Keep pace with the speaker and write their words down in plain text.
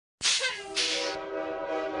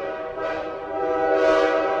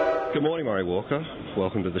Good morning, Murray Walker.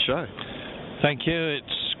 Welcome to the show. Thank you.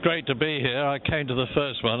 It's great to be here. I came to the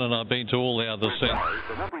first one and I've been to all the others since.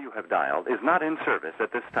 The number you have dialed is not in service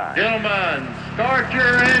at this time. Gentlemen, start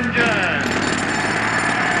your engine!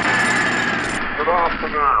 Good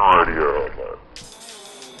afternoon, Radio Hot Lap.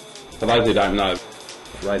 For those who don't know,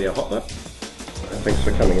 Radio Hot Lap. Thanks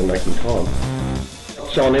for coming and making time.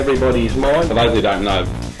 It's on everybody's mind. For those who don't know,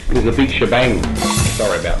 there's a big shebang.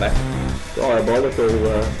 Sorry about that. Diabolical,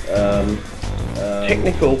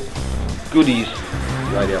 technical goodies.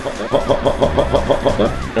 Radio Hot Lap. Hot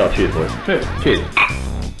Lap. Oh, cheers, boys. Cheers.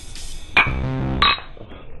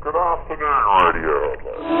 Good afternoon, Radio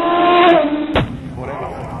Hot Lap.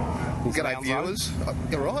 Well, g'day viewers.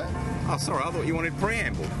 You alright? Oh, sorry, I thought you wanted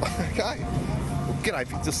preamble. Okay. Well, g'day.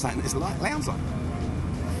 Just saying it's lounge on.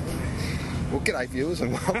 Well, g'day viewers,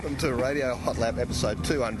 and welcome to Radio Hot Lap episode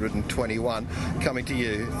 221, coming to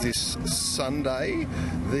you this Sunday,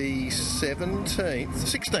 the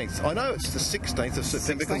 16th. I know it's the 16th of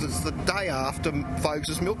September because it's the day after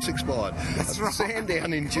Fogues' milk's expired. That's right.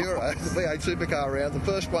 Sandown Enduro, the V8 supercar round, the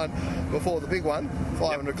first one before the big one,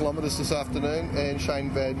 500 kilometres this afternoon, and Shane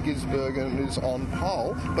Van Gisbergen is on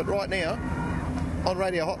pole. But right now, on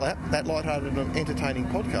Radio Hot Lap, that light-hearted and entertaining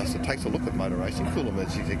podcast that takes a look at motor racing, cool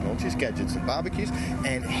emergency technologies, gadgets and barbecues,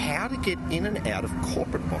 and how to get in and out of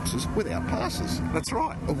corporate boxes without passes. That's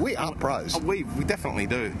right. We are pros. We definitely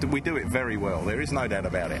do. We do it very well. There is no doubt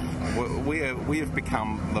about it. We have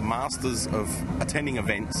become the masters of attending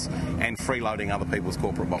events and freeloading other people's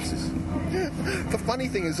corporate boxes. The funny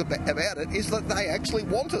thing is about it is that they actually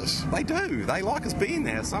want us. They do. They like us being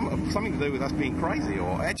there. Something to do with us being crazy.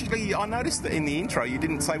 Or actually, I noticed that in the intro you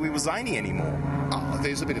didn't say we were zany anymore. Oh,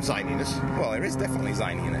 there's a bit of zaniness. Well, there is definitely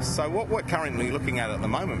zaniness. So what we're currently looking at the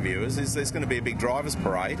moment, viewers, is there's going to be a big drivers'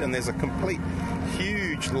 parade, and there's a complete,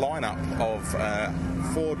 huge lineup of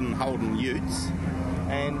Ford and Holden utes,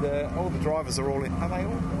 and all the drivers are all in. Are they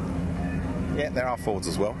all? Yeah, there are Fords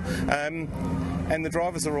as well. And the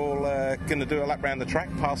drivers are all going to do a lap around the track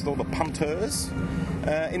past all the punters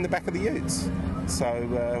in the back of the utes.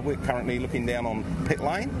 So we're currently looking down on pit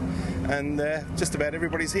lane, and just about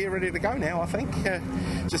everybody's here ready to go now, I think.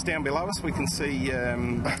 Just down below us we can see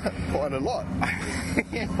Quite a lot.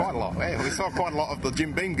 yeah, quite a lot. Yeah, we saw quite a lot of the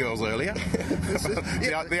Jim Beam girls earlier.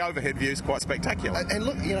 The overhead view is quite spectacular. And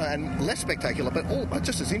look, and less spectacular, but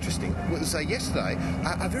just as interesting, was yesterday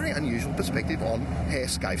a very unusual perspective on Herr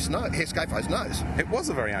Scafo's nose. It was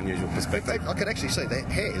a very unusual perspective. I could actually see the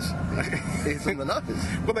hairs in the nose.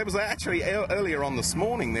 Well, there was actually earlier on this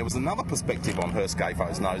morning, there was another perspective on Herr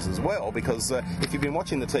Scafo's nose as well, because if you've been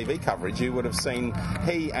watching the TV coverage, you would have seen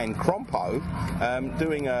he and Crompo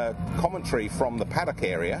doing a commentary from the paddock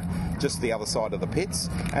area, just the other side of the pits,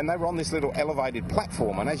 and they were on this little elevated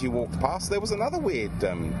platform, and as you walked past, there was another weird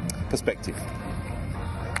perspective.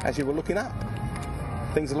 As you were looking up,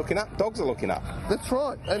 things are looking up, dogs are looking up. That's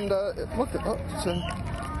right, and look,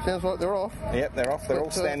 sounds like they're off. Yep, they're off. They're all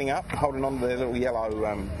standing up, holding on to their little yellow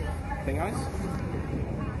thingos.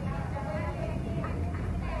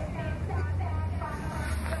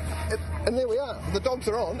 And there we are. The dogs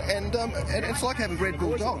are on, and it's like having Red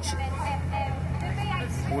Bull dogs.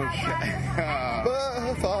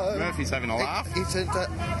 Murphy's having a laugh.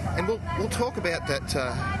 And we'll talk about that.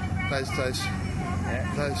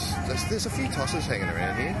 There's a few tossers hanging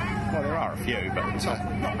around here. Well, there are a few, but it's not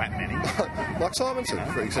that many. Like Simonson,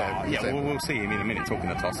 for example. Yeah, we'll see him in a minute talking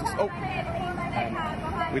to tossers. Oh,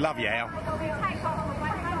 we love you, Al.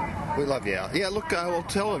 We love you, Al. Yeah, look, I'll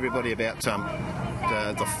tell everybody about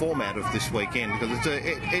the format of this weekend, because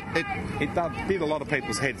it did a lot of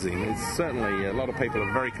people's heads in. It's certainly a lot of people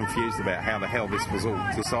are very confused about how the hell this was all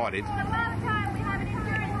decided.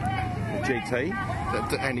 The GT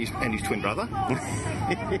and his twin brother.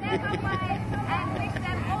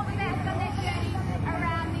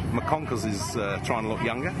 McConkers is trying to look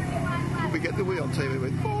younger. We get the wheel on TV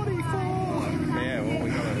with 44. Yeah, well, we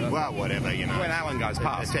got to. Well, whatever, When Alan goes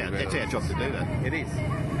past, it's our job to do that. It is.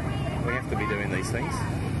 We have to be doing these things.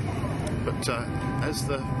 But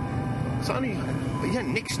it's only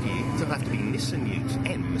next year there'll have to be Nissan utes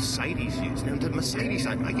and Mercedes utes. Now, the Mercedes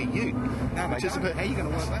don't make a ute. No, they don't. How are you going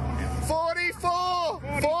to work that one out? 44!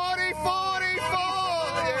 44!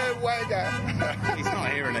 Yeah, wagger. He's not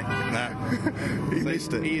hearing it. No. He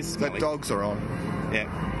missed it. He is the smelly. dogs are on. Yeah.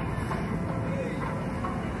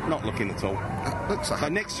 Not looking at all. So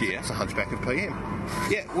next year... It's a hunchback of PM.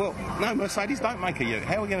 Yeah, well, no, Mercedes don't make a ute.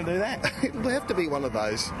 How are we going to do that? It'll have to be one of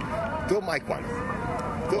those. They'll make one.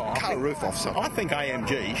 They'll cut a roof off something. I think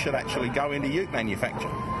AMG should actually go into ute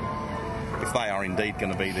manufacture, if they are indeed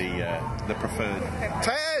going to be the preferred.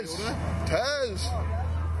 Taz!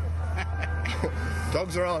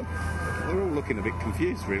 Dogs are on. We're all looking a bit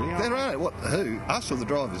confused, really, aren't They're right. What? Who? Us or the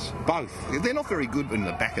drivers? Both. They're not very good in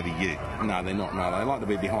the back of the ute. No, they're not. No, they like to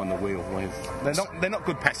be behind the wheel. They're not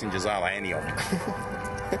good passengers, are they? Any of them?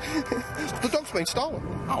 The dog's been stolen.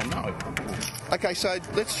 Oh no. Okay, so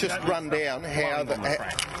let's just run down how the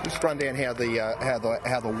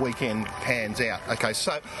weekend pans out. Okay,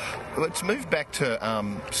 so let's move back to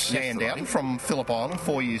Sandown from Phillip Island,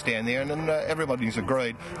 4 years down there, and then everybody's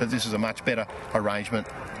agreed that this is a much better arrangement.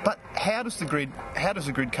 But how does the grid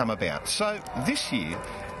come about? So this year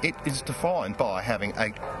it is defined by having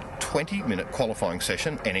a 20-minute qualifying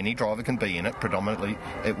session, and any driver can be in it. Predominantly,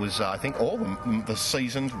 it was, I think, all the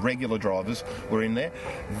seasoned regular drivers were in there.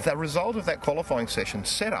 The result of that qualifying session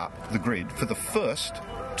set up the grid for the first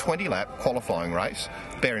 20-lap qualifying race.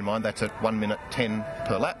 Bear in mind that's at 1 minute 10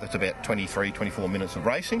 per lap. That's about 23, 24 minutes of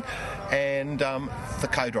racing, and the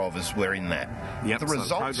co-drivers were in that. Yep, the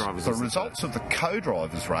results of the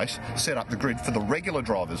co-drivers race set up the grid for the regular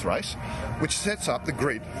drivers race, which sets up the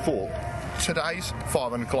grid for today's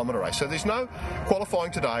 500 kilometre race. So there's no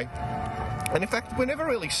qualifying today, and in fact we've never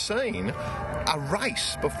really seen a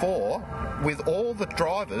race before with all the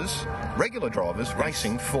drivers, regular drivers,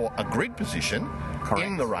 racing for a grid position. Correct.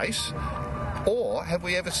 In the race. Or have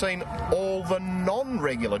we ever seen all the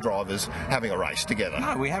non-regular drivers having a race together?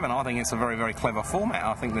 No, we haven't. I think it's a very, very clever format.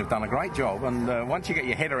 I think they've done a great job, and once you get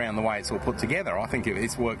your head around the way it's all put together, I think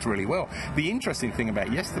it's worked really well. The interesting thing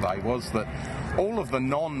about yesterday was that all of the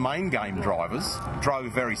non-main game drivers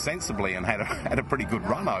drove very sensibly and had a pretty good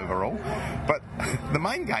run overall, but the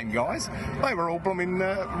main game guys, they were all blooming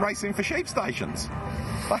racing for sheep stations.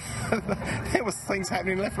 There was things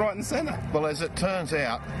happening left, right and centre. Well, as it turns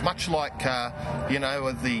out, much like,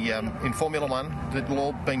 in Formula One, it'll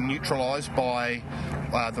all been neutralised by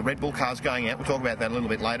the Red Bull cars going out. We'll talk about that a little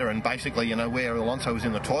bit later. And basically, where Alonso was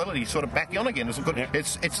in the toilet, he's sort of back on again. It's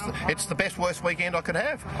the best, worst weekend I could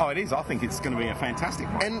have. Oh, it is. I think it's going to be a fantastic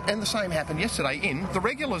one. And the same happened yesterday in the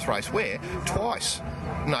regulars race, where twice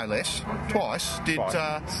did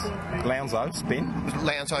Lounzo spin,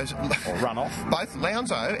 Lounzo's or run off. Both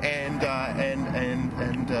Lounzo and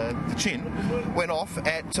the Chin went off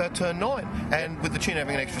at turn 9, and with the Chin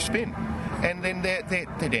having an extra spin, and then they're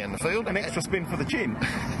down the field. An extra spin for the Chin.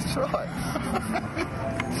 That's right.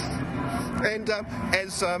 And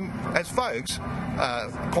as folks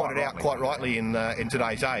pointed out quite rightly in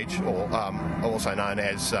today's age, or also known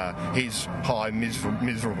as his high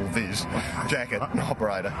miserable Viz jacket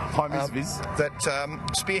operator, high Miss Viz, that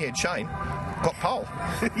Spearhead Shane got pole.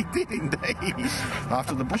 He did indeed.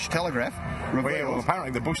 After the Bush Telegraph revealed. Well,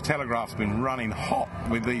 apparently the Bush Telegraph's been running hot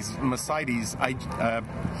with these Mercedes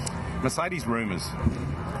rumours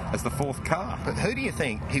as the fourth car. But who do you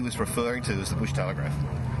think he was referring to as the Bush Telegraph?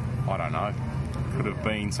 I don't know. Could have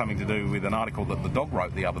been something to do with an article that the dog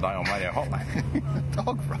wrote the other day on Radio Hotline. The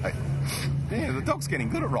dog wrote? Yeah, the dog's getting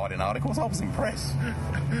good at writing articles. I was impressed.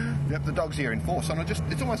 Yep, the dog's here in force, and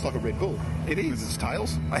it's almost like a Red Bull. It is. With its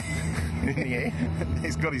tails in the air.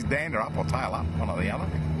 He's got his dander up or tail up, one or the other.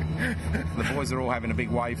 The boys are all having a big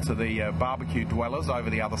wave to the barbecue dwellers over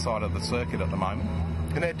the other side of the circuit at the moment.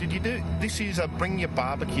 Now, this is a bring your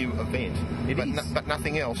barbecue event. But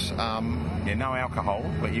nothing else. Yeah, no alcohol,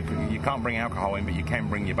 but you can't bring alcohol in, but you can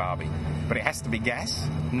bring your barbie. But it has to be gas,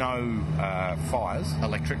 no fires.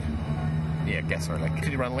 Electric? Yeah, gas or electric.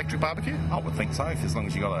 Can you run electric barbecue? I would think so, as long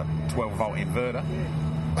as you've got a 12-volt inverter.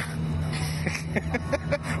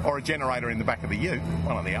 Or a generator in the back of the ute,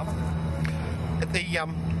 one or the other. The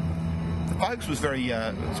Pogues was very...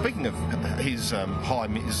 speaking of his high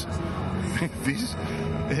Viz,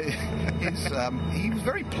 he was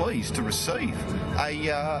very pleased to receive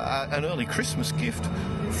an early Christmas gift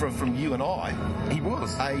from you and I. He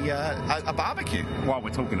was. A barbecue. While we're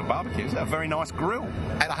talking of barbecues, a very nice grill.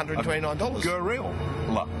 At $129. Grill.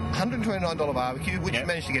 $129 barbecue, which you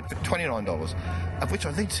managed to get for $29, of which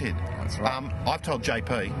I think said... That's right. I've told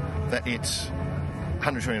JP that it's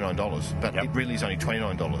 $129, but it really is only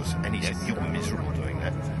 $29, and he said, you're miserable doing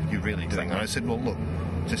that. You're really doing that. And I said, well, look,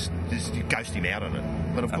 just ghost him out on it.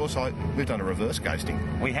 But of course, we've done a reverse ghosting.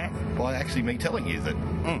 We have. By actually me telling you that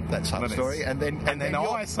sub story, and then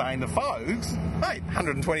I saying to folks, hey,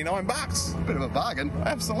 $129. Bit of a bargain.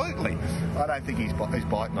 Absolutely. I don't think he's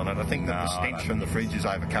biting on it. I think that the stench from the fridge has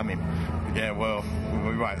overcome him. Yeah, well,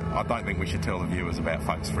 we won't. I don't think we should tell the viewers about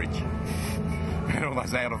folks' fridge and all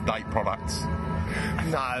those out-of-date products.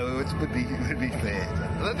 No, it would be fair.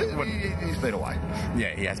 He's been away.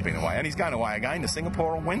 Yeah, he has been away. And he's going away again to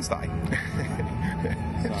Singapore on Wednesday.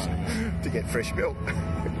 To get fresh milk.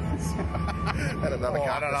 And another I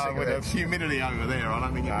carton don't of know, with the cigarettes. humidity over there, I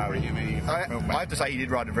don't think you can bring him any milk I back. have to say he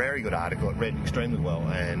did write a very good article. It read extremely well,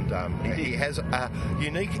 and he has a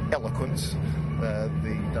unique eloquence.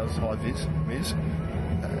 He does high vis.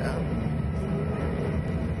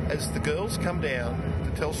 As the girls come down,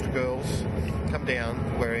 the Telstra girls come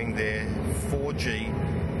down wearing their 4G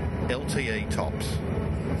LTE tops.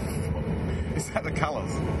 Is that the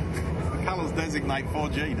colours? The colours designate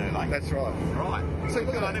 4G, do they? That's right. Right. See,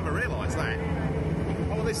 look at I that. never realised that.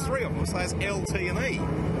 Oh, there's three of them, so that's LT and E.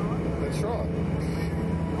 That's right.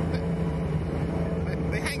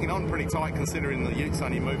 They're hanging on pretty tight considering the Utes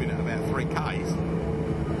only moving at about 3 Ks.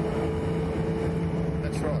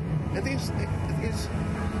 That's right. It is.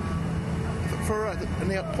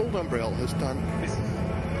 Now, Paul Dumbrell has done.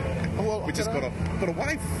 Well, We just got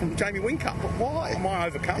away from Jamie Whincup. But why? Am I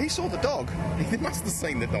overcome? He saw the dog. He must have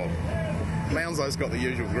seen the dog. Mounzo's got the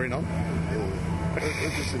usual grin on.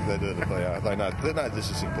 It's just if they do it, they are. They know this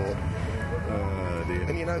is important. Oh dear.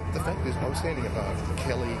 And you know, the fact is, I was standing above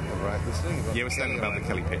Kelly, right? Yeah, we're standing above the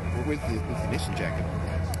Kelly pit. with the Nissan jacket.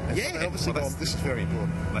 And Yeah, so they obviously, well, gone, this is very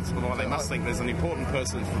important. That's why they must think there's an important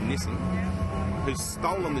person from Nissan who's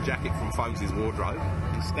stolen the jacket from Fogues' wardrobe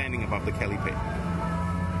and standing above the Kelly pit.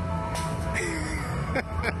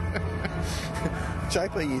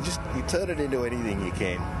 JP, you turn it into anything you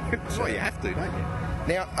can. That's what you have to, don't you?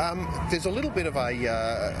 Now, there's a little bit of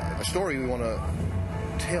a story we want to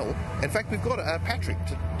tell. In fact, we've got Patrick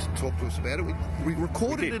to talk to us about it. We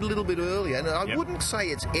recorded it a little bit earlier, and I wouldn't say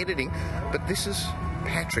it's editing, but this is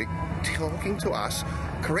Patrick talking to us,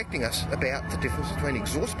 correcting us about the difference between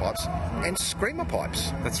exhaust pipes and screamer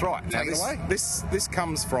pipes. That's right. Take it away. This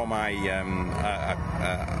comes from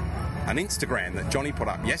an Instagram that Johnny put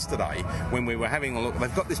up yesterday when we were having a look.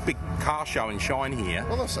 They've got this big car show and shine here,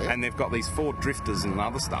 Well, I see it. and they've got these Ford Drifters and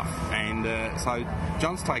other stuff. And so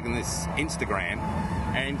John's taken this Instagram,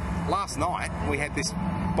 and last night we had this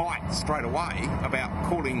bite straight away about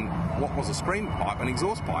calling what was a screamer pipe an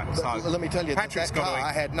exhaust pipe. So Let me tell you, Patrick's that got car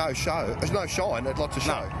to had no show. There's no shine, had lots of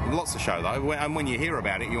show. no, lots of show though, and when you hear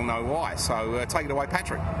about it, you'll know why. So take it away,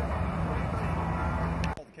 Patrick.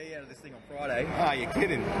 The key out of this thing on Friday. Oh, you're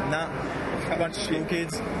kidding? Nah, a bunch of school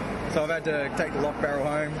kids. So I've had to take the lock barrel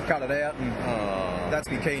home, cut it out, and that's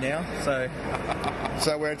my key now.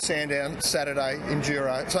 So we're at Sandown Saturday,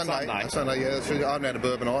 Enduro, Sunday, yeah, that's true. I haven't had a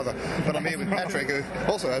bourbon either. But I'm here with Patrick, who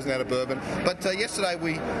also hasn't had a bourbon. But yesterday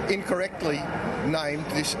we incorrectly named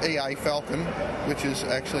this EA Falcon, which is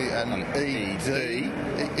actually an ED.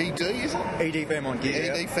 ED, is it? ED Fairmont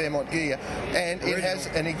gear. ED Fairmont gear. And it has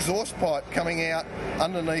an exhaust pipe coming out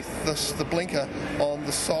underneath the blinker on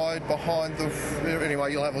the side behind the...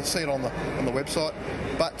 Anyway, you'll have to see it on the website.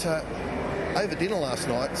 But... over dinner last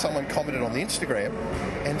night, someone commented on the Instagram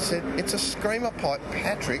and said, it's a screamer pipe.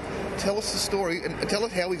 Patrick, tell us the story and tell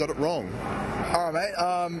us how we got it wrong. All right,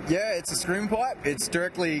 mate. Yeah, it's a screamer pipe. It's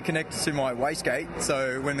directly connected to my wastegate.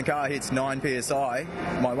 So when the car hits 9 psi,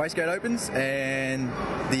 my wastegate opens and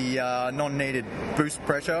the non-needed boost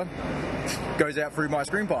pressure goes out through my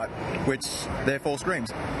scream pipe, which therefore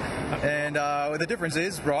screams. And the difference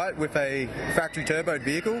is, right, with a factory turboed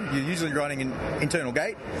vehicle, you're usually running an internal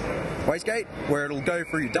gate, wastegate, where it'll go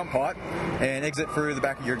through your dump pipe and exit through the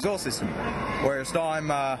back of your exhaust system. Whereas I'm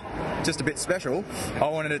just a bit special. I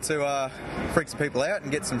wanted it to freak some people out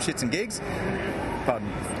and get some shits and gigs.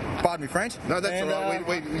 Pardon me, French. No, that's all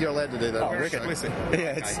right. You're allowed to do that. Oh, wicked.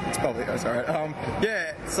 Yeah, it's public. That's all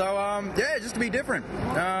right. Just to be different.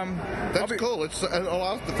 That's cool. And I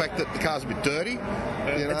like the fact that the car's a bit dirty.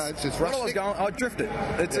 It's rustic. I drift it.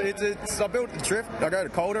 I built it to drift. I go to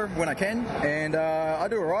Calder when I can, and I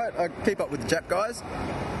do all right. I keep up with the Jap guys.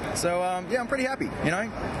 So, I'm pretty happy,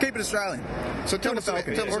 Keep it Australian. So tell us about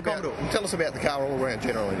the car all around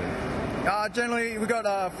generally. Generally, we've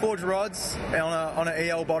got forged rods on an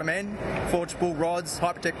EL bottom end, forged bull rods,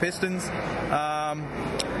 Hypertech pistons,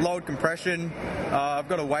 lowered compression. I've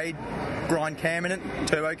got a Wade grind cam in it,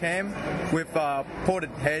 turbo cam, with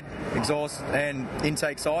ported head, exhaust and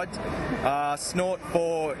intake sides. Snort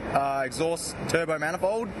for exhaust turbo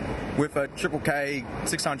manifold with a Triple K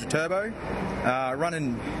 600 turbo.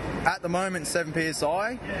 Running at the moment 7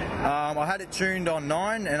 psi. I had it tuned on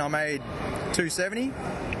 9 and I made 270.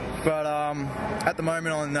 But at the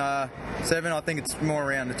moment on 7, I think it's more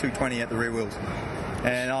around the 220 at the rear wheels,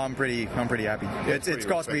 and I'm pretty happy. It's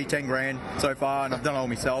cost me 10 grand so far, and I've done it all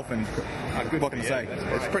myself. And what can I say?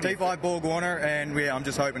 It's pretty T5 Borg Warner, and I'm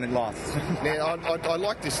just hoping it lasts. Now I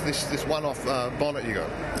like this one-off bonnet you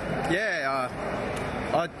got. Yeah,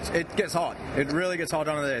 it gets hot. It really gets hot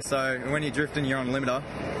under there. So when you're drifting, you're on limiter.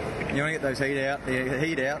 You want to get those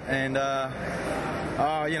heat out, and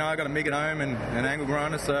You know, I got a MIG at home and an angle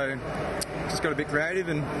grinder, so just got to be creative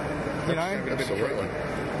and, you know. Absolutely.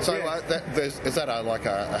 So is that like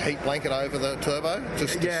a heat blanket over the turbo,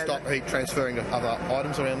 just to stop heat transferring to other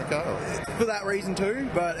items around the car? For that reason too,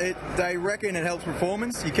 but they reckon it helps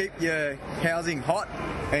performance. You keep your housing hot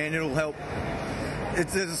and it'll help.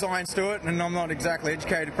 There's a science to it, and I'm not exactly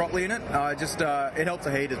educated properly in it. It helps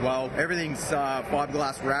the heat as well. Everything's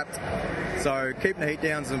fiberglass wrapped, so keeping the heat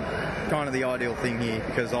down's kind of the ideal thing here,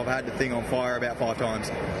 because I've had the thing on fire about 5 times,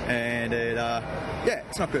 and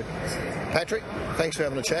it's not good. Patrick, thanks for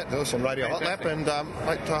having a chat to us on Radio Hot Lap, and I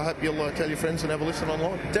hope you'll tell your friends and have a listen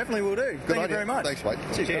online. Definitely will do. Thank you very much. Thanks, mate.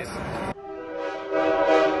 Cheers.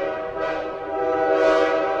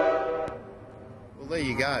 Well, there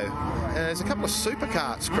you go. There's a couple of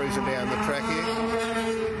supercarts cruising down the track here.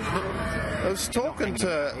 I was talking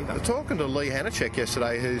to Lee Hanachek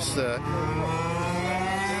yesterday, who's the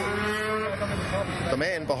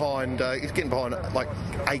man behind, he's getting behind like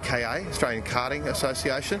AKA, Australian Karting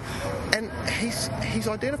Association, and he's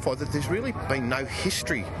identified that there's really been no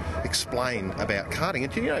history explained about karting.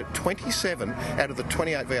 And do you know, 27 out of the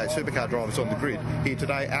 28 V8 supercar drivers on the grid here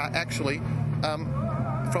today are actually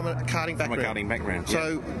from a karting background. From a karting background, yeah.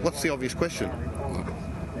 So what's the obvious question?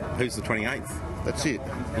 Who's the 28th? That's it.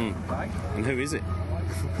 And who is it?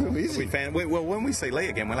 Who is it? Well, when we see Lee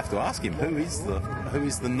again, we'll have to ask him who is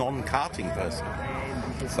the non-karting person.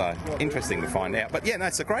 So interesting to find out. But yeah, no,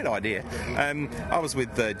 it's a great idea. I was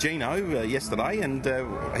with Gino yesterday, and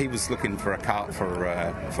he was looking for a kart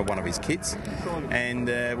for one of his kids, and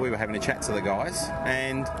we were having a chat to the guys.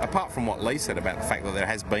 And apart from what Lee said about the fact that there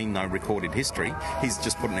has been no recorded history, he's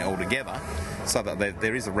just putting it all together so that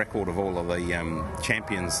there is a record of all of the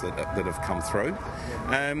champions that have come through.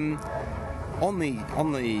 On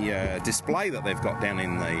the display that they've got down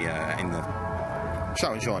in the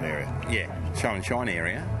Show and Shine area. Yeah, Show and Shine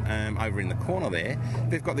area. Over in the corner there,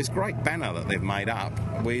 they've got this great banner that they've made up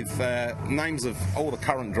with names of all the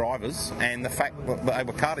current drivers and the fact that they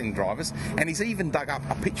were karting drivers. And he's even dug up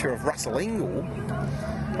a picture of Russell Ingall.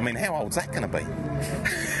 I mean, how old's that going to be?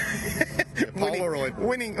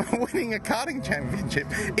 winning a karting championship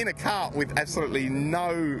in a kart with absolutely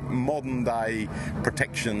no modern day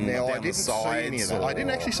protection down the sides. I didn't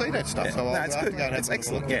actually see that stuff. Yeah. So it's good. It's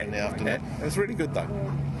excellent. Yeah. In the afternoon. Yeah. It's really good though.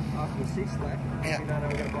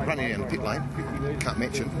 Running down the pit lane, can't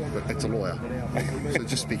mention, but it's a lawyer. So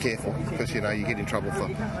just be careful, because you get in trouble for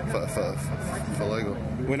legal.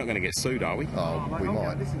 We're not going to get sued, are we? Oh, we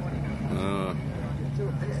might.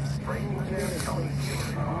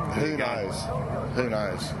 Who knows? Who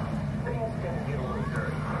knows?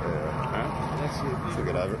 We'll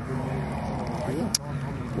get over it.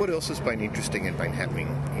 What else has been interesting and been happening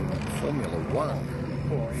in Formula One?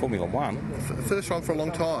 Formula One? For the first time for a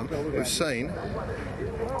long time, we've seen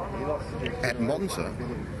at Monza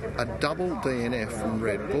a double DNF from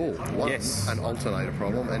Red Bull. One, an alternator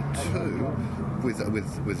problem, and two,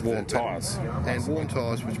 with worn tyres. And worn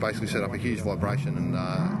tyres, which basically set up a huge vibration, and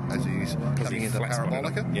as he's coming into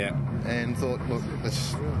Parabolica, and thought, look,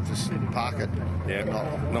 let's just park it,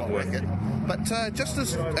 not wreck it. But just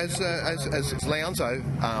as Lorenzo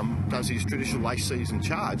does his traditional late season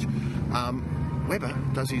charge, Webber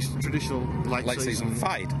does his traditional late season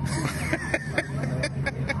fade.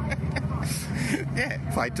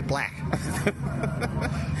 Fade to black.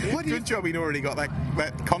 Good job he'd already got that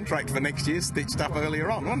contract for next year stitched up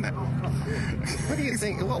earlier on, wasn't it? What do you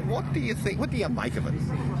think? What do you think? What do you make of it?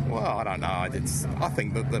 Well, I don't know. I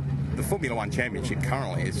think that the Formula One Championship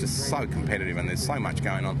currently is just so competitive, and there's so much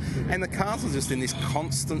going on, and the cars are just in this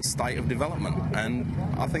constant state of development, and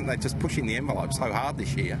I think they're just pushing the envelope so hard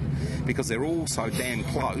this year because they're all so damn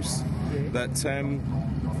close that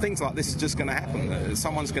things like this is just going to happen.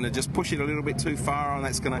 Someone's going to just push it a little bit too far, and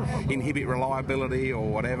that's going to inhibit reliability or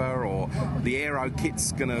whatever, or the aero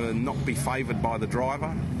kit's going to not be favoured by the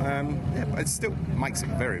driver. It still makes it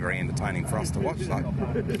very, very entertaining for us to watch, though.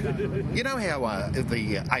 You know how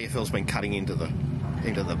the AFL's been cutting into the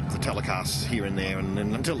telecasts here and there, and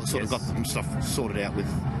until it sort of got them stuff sorted out with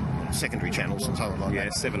secondary channels and so on like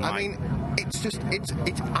that. 7 I mean,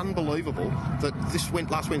 it's unbelievable that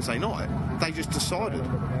last Wednesday night they just decided,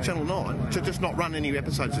 Channel 9, to just not run any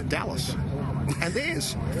episodes of Dallas. And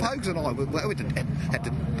there's Fogues and I had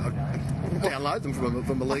to download them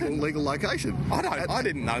from a legal location. I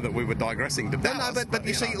didn't know that we were digressing to Dallas. No, but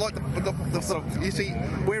you see, like you see,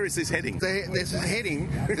 where is this heading? There's a heading.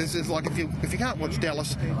 This is like if you can't watch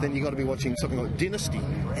Dallas, then you've got to be watching something like Dynasty,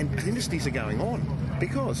 and dynasties are going on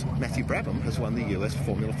because Matthew Brabham has won the US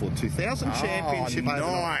Formula Ford 2000 championship.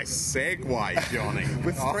 Nice segue, Johnny.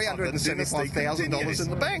 With $375,000 in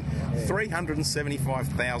the bank.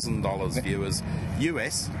 $375,000, viewers,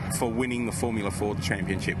 US, for winning the Formula Ford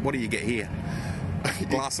championship. What do you get here? A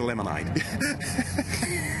glass of lemonade.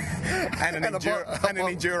 and an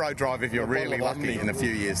enduro drive if you're really lucky in a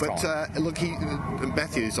few years' time. But look,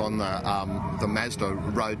 Matthew's on the Mazda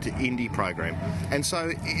Road to Indy program, and so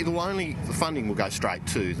the funding will go straight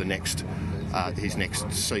to the next. His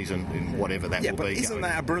next season, in whatever that will be. Isn't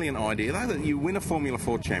that a brilliant idea, though, that you win a Formula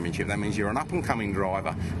Ford championship? That means you're an up-and-coming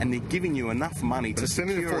driver, and they're giving you enough money to secure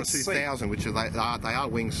Formula Ford 2000, which they are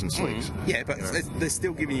wings and slings. Yeah, but they're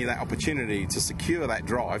still giving you that opportunity to secure that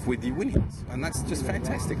drive with your winnings, and that's just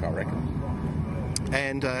fantastic, I reckon.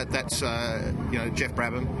 And that's Jeff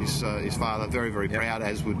Brabham, his father, very, very proud,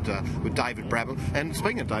 as would David Brabham. And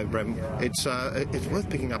speaking of David Brabham, it's worth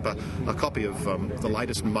picking up a copy of the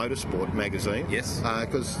latest Motorsport magazine. Yes.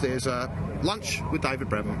 Because there's a lunch with David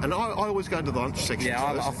Brabham, and I always go into the lunch section. Yeah,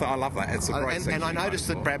 I love that. It's a great section. And I noticed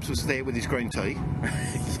that Brabs was there with his green tea.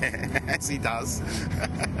 Yeah, as he does.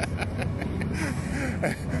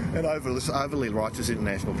 And overly righteous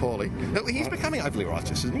international Paulie. He's becoming overly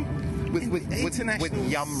righteous, isn't he?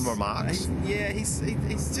 With yum remarks. He's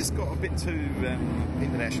just got a bit too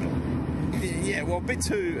international. Yeah, well, a bit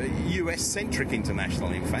too US-centric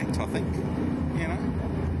international, in fact, I think. You know.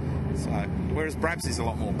 So, whereas Brabs is a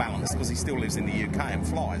lot more balanced because he still lives in the UK and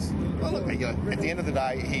flies. Well, look, at the end of the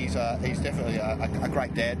day, he's definitely a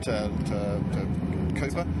great dad to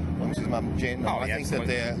Cooper, along with his mum Jen. I think that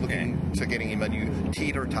they're looking to getting him a new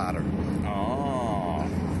teeter-tarter. Oh,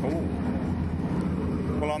 cool.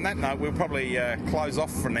 Well, on that note, we'll probably close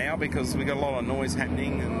off for now because we've got a lot of noise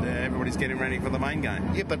happening and everybody's getting ready for the main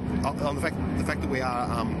game. Yeah, but on the fact that we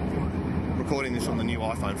are recording this on the new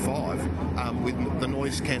iPhone 5 with the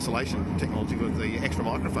noise cancellation technology with the extra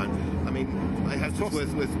microphone, I mean, it's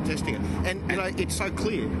worth testing it. And you know, it's so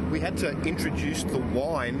clear. We had to introduce the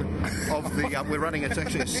whine of the. We're running. It's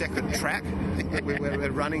actually a second track.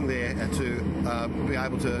 We're running there to be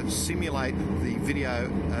able to simulate the video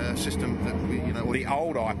system that the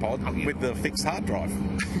old iPod with the fixed hard drive.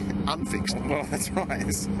 Unfixed. Well, that's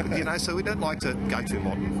right. So we don't like to go too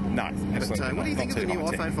modern. No, absolutely. But what do you think of the new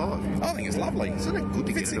iPhone 5? I think it's lovely. Isn't it good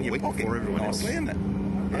to get it a week before everyone else? Nicely, isn't it?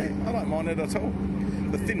 Yeah, I don't mind it at all.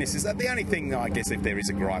 The thinness is the only thing, I guess, if there is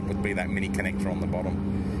a gripe, would be that mini connector on the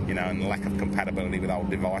bottom, and the lack of compatibility with old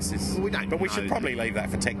devices. Well, we don't. But we should probably leave that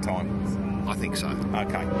for tech time. I think so.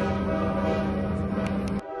 Okay.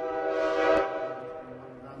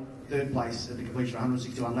 Third place at the completion of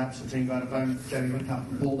 161 laps for Team Vodafone, Jamie Whitcup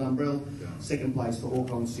and Paul Dumbrell. Second place for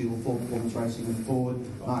Auckland Steel Ford Performance Racing and Ford,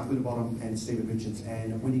 Mark Winterbottom and Stephen Richards.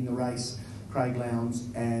 And winning the race, Craig Lowndes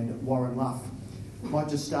and Warren Luff. Might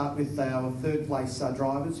just start with our third place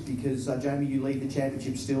drivers because, Jamie, you lead the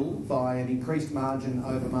championship still by an increased margin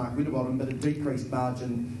over Mark Winterbottom, but a decreased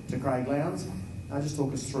margin to Craig Lowndes. Just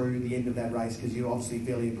talk us through the end of that race because you're obviously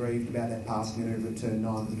fairly aggrieved about that passing manoeuvre at turn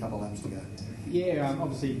 9 with a couple of laps to go. Yeah,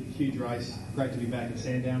 obviously huge race. Great to be back at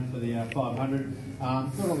Sandown for the 500.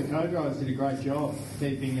 Thought all the co-drivers did a great job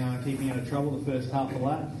keeping out of trouble the first half of the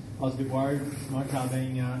lap. I was a bit worried, my car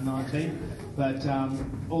being 19, but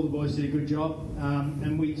all the boys did a good job,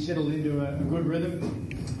 and we settled into a good rhythm.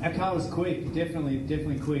 Our car was quick,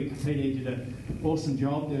 definitely quick. PD did an awesome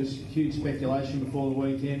job. There was huge speculation before the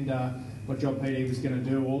weekend what job PD was going to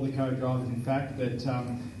do, all the co-drivers in fact, but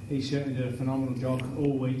he certainly did a phenomenal job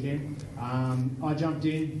all weekend. I jumped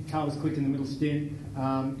in, car was quick in the middle stint.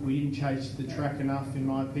 We didn't chase the track enough in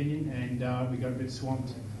my opinion, and we got a bit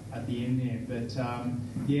swamped at the end there. But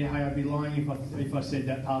I'd be lying if I said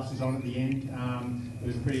that pass was on at the end.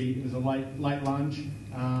 It was a late lunge.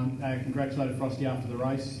 I congratulated Frosty after the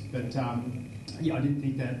race, but I didn't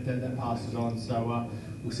think that pass was on. So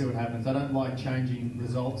we'll see what happens. I don't like changing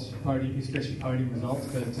results, especially podium results,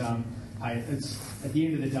 but it's at the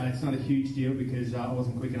end of the day, it's not a huge deal because I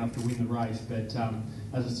wasn't quick enough to win the race. But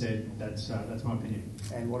as I said, that's my opinion.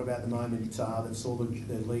 And what about the moment that saw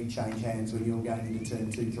the lead change hands when you were going into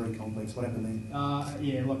turn 2-3 complex? What happened then?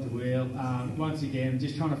 Locked the wheel. Once again,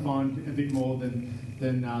 just trying to find a bit more than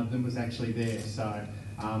was actually there. So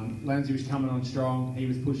Lindsay was coming on strong. He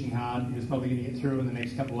was pushing hard. He was probably going to get through in the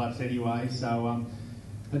next couple of laps anyway. So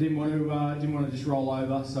I didn't want to just roll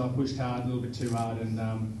over. So I pushed hard, a little bit too hard, and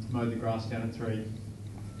mowed the grass down at 3.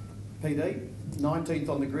 PD, 19th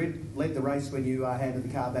on the grid, led the race when you handed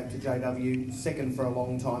the car back to JW, second for a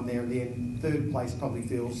long time there at the end. Third place probably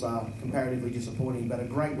feels comparatively disappointing, but a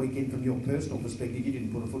great weekend from your personal perspective. You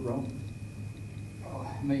didn't put a foot wrong.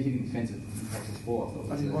 Me hitting the fence at fourth.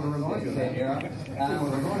 I didn't want to remind you of that. Fair error. Didn't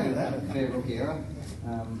want to remind you of that. Fair rookie error.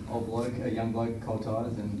 Old bloke, a young bloke, cold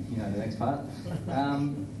tyres, and you know the next part.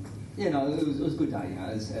 Yeah, no, it was a good day. You know,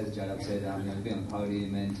 as J-Dub said, you know, to be on the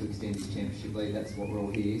podium and to extend his championship lead, that's what we're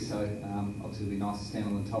all here. So obviously it'll be nice to stand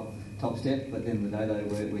on the top step. But at the end of the day, though,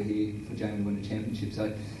 we're here for Jamie to win the championship.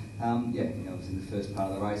 So yeah, you know, obviously the first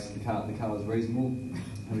part of the race, the car was reasonable,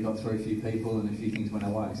 and we got through a few people and a few things went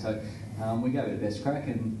our way. So we gave it a best crack,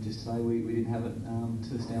 and just say we didn't have it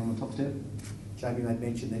to stand on the top step. Jamie made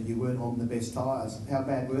mention that you weren't on the best tyres. How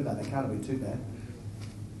bad were they? They can't have been too bad.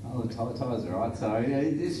 Oh, the tyres are right. So yeah,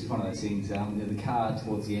 it's just one of those things. You know, the car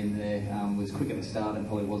towards the end there was quick at the start and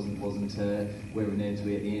probably wasn't where we needed to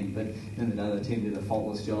be at the end. But at the end of the day, the team did a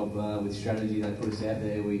faultless job with strategy. They put us out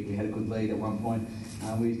there. We had a good lead at one point.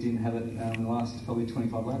 We just didn't have it in the last probably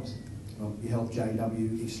 25 laps. Well, you helped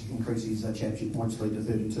JW increase his championship points lead to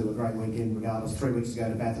 32. A great weekend regardless. 3 weeks to go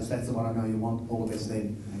to Bathurst. That's the one I know you want. All the best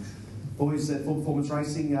then. Thanks. Boys at Full Performance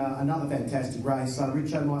Racing, another fantastic race.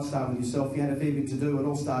 Richo, might start with yourself. You had a fair bit to do. It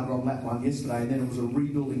all started on lap 1 yesterday, and then it was a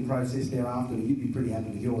rebuilding process thereafter. But you'd be pretty happy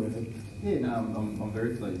with your effort. Yeah, no, I'm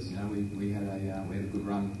very pleased. You know, we had a good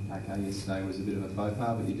run. Okay, yesterday was a bit of a faux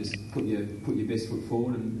pas, but you just put your best foot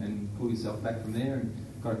forward and pull yourself back from there.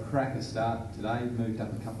 And got a cracker start today. Moved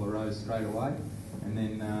up a couple of rows straight away, and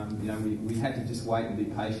then you know we had to just wait and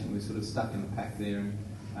be patient. We were sort of stuck in the pack there.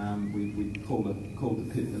 And we called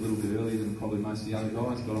the pit a little bit earlier than probably most of the other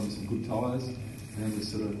guys, got on some good tyres, and then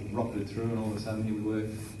just sort of rocketed through, and all of a sudden here we were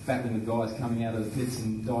battling with guys coming out of the pits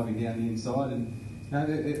and diving down the inside, and you know,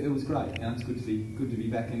 it was great. You know, it's good to be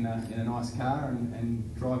back in a nice car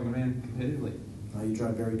and driving around competitively. You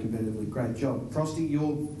drove very competitively. Great job. Frosty,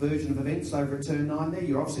 your version of events over at Turn 9 there,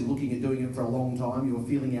 you're obviously looking at doing it for a long time. You were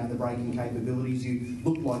feeling out the braking capabilities. You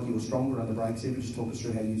looked like you were stronger on the brakes there, but just talk us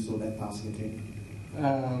through how you saw that passing attempt.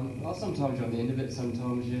 Well, sometimes you're on the end of it,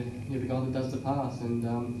 sometimes you're the guy that does the pass, and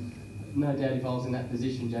no doubt if I was in that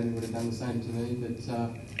position, Jamie would have done the same to me. But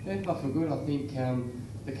yeah, I feel good. I think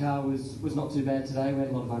the car was not too bad today. We had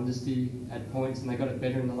a lot of understeer at points, and they got it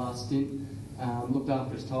better in the last stint. Looked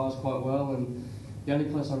after its tyres quite well, and the only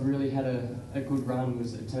place I really had a good run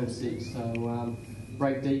was at turn 6. So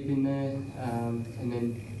brake deep in there, and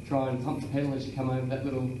then try and pump the pedal as you come over that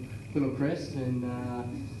little crest,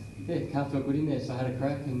 and yeah, car felt good in there, so I had a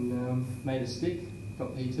crack and made a stick,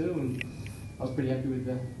 got P2, and I was pretty happy with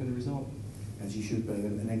the result. As you should be,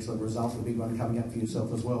 an excellent result, a big one coming up for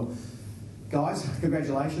yourself as well. Guys,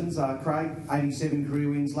 congratulations. Craig, 87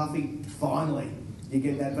 career wins. Luffy, finally, you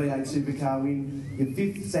get that V8 Supercar win. Your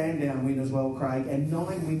 5th Sandown win as well, Craig, and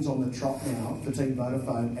 9 wins on the trot now for Team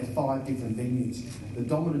Vodafone at 5 different venues. The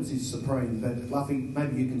dominance is supreme, but Luffy,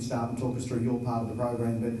 maybe you can start and talk us through your part of the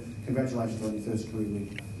program, but congratulations on your first career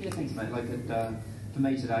win. Yeah, thanks, mate. Like for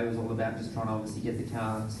me today was all about just trying to obviously get the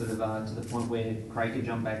car sort of to the point where Craig could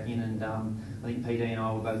jump back in, and I think PD and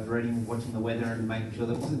I were both reading, watching the weather and making sure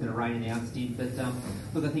that it wasn't going to rain in the outstint. But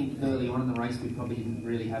look, I think early on in the race we probably didn't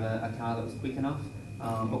really have a car that was quick enough.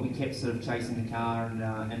 But we kept sort of chasing the car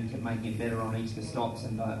and kept making it better on each of the stops,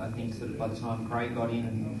 and I think sort of by the time Craig got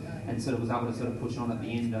in and sort of was able to sort of push on at the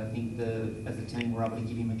end, I think as a team we're able to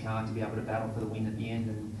give him a car to be able to battle for the win at the end,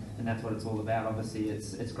 and that's what it's all about. Obviously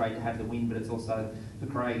it's great to have the win, but it's also for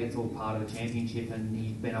Craig it's all part of a championship, and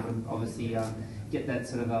he's been able to obviously get that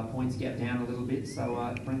sort of points gap down a little bit,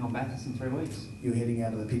 so bring on Bathurst in 3 weeks. You're heading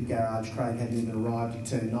out of the pit garage. Craig hadn't even arrived. You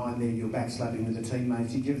turned 9 there. You're backslapping with the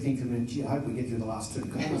teammates. Did you ever think for a minute, gee, I hope we get through the last 2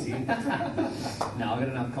 corners here? No, I've got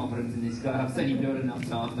enough confidence in this guy. I've seen him do it enough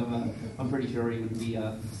times. I'm pretty sure he would be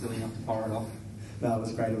silly enough to fire it off. No, it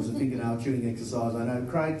was great. It was a fingernail tuning exercise. I know.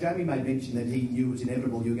 Craig, Jamie made mention that he knew it was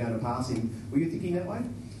inevitable you were going to pass him. Were you thinking that way?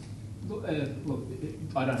 Look,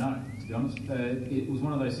 I don't know, to be honest. It was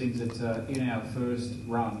one of those things that in our first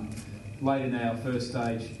run, late in our first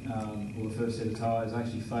stage, or the first set of tyres,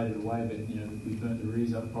 actually faded away, but you know we burnt the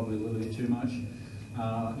rears up probably a little bit too much.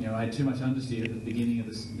 You know, I had too much understeer at the beginning of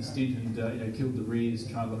the stint, and you know, killed the rears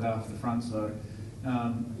trying to look after the front. So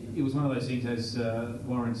it was one of those things, as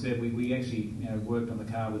Warren said, we actually worked on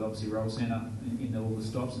the car with obviously roll centre in all the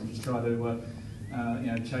stops, and just try to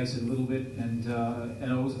chase it a little bit. And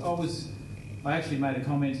I actually made a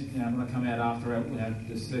comment when I come out after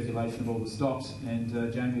the circulation of all the stops, and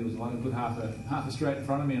Jamie was like a good half a straight in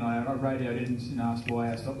front of me, and I radioed in and asked why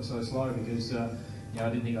our stop was so slow, because I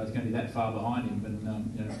didn't think I was going to be that far behind him.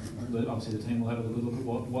 And obviously the team will have a little look at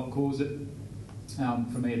what caused it.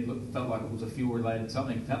 For me, it felt like it was a fuel-related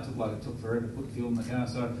something. It felt like it took forever to put fuel in the car.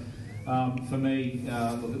 So for me,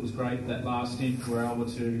 look, it was great that last stint. We were able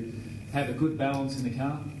to have a good balance in the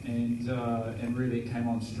car, and really it came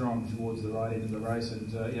on strong towards the right end of the race.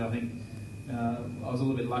 And I think I was a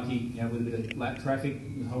little bit lucky, with a bit of lap traffic,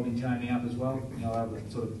 holding Jamie up as well. I was able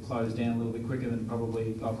to sort of close down a little bit quicker than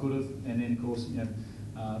probably I could have. And then, of course,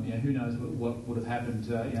 who knows what would have happened,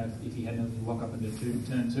 if he hadn't locked up into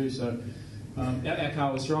turn two. So our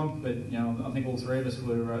car was strong, but I think all three of us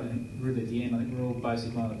were really at the end. I think we were all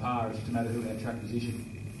basically on the par. It's just a matter of who had track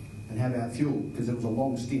position. And how about fuel? Because it was a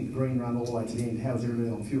long stint, green run all the way to the end. How's everybody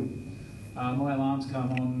on fuel? My alarms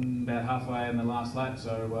come on about halfway in the last lap,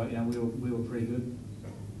 so we were pretty good.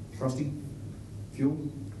 Frosty, fuel?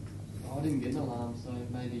 I didn't get an alarm, so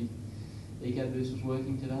maybe EcoBoost was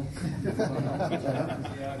working today.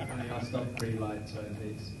 I stopped pretty late, so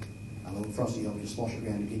it's... Well, Frosty helped you slosh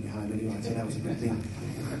around to get you home anyway, so that was a good thing.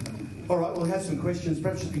 All right, we'll have some questions.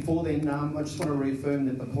 Perhaps just before then, I just want to reaffirm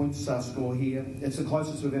that the points score here, it's the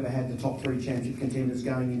closest we've ever had the top three championship contenders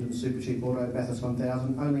going into the Supercheap Auto Bathurst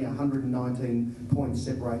 1000. Only 119 points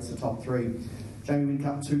separates the top three. Jamie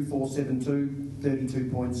Whincup 2472, 32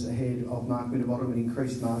 points ahead of Mark Winterbottom, an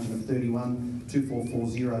increased margin of 31,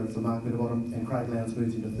 2440 for Mark Winterbottom, and Craig Lowndes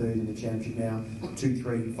moves into third in the championship now,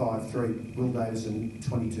 2353. Will Davison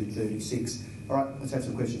 2236. All right, let's have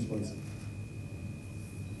some questions, please.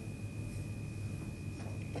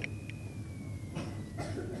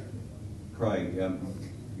 Craig,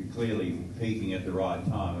 you're clearly peaking at the right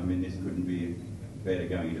time. I mean, this couldn't be better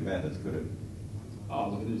going into Bathurst, could it? Oh,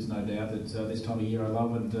 look, there's no doubt that this time of year I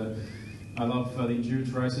love the endurance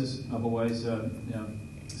races. I've always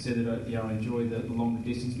said that I enjoy the longer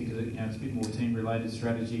distance because it's a bit more team-related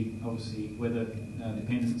strategy. Obviously, weather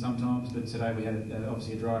dependent sometimes, but today we had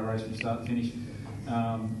obviously a dry race from start to finish,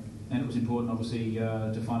 and it was important, obviously,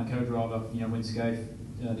 to find a co-driver. When Scaife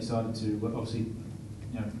decided to obviously,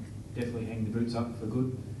 definitely hang the boots up for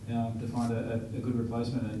good, to find a good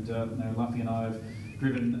replacement. And Luffy and I have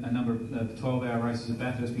driven a number of 12-hour races at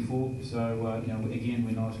Bathurst before, so again,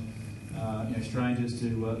 we're not strangers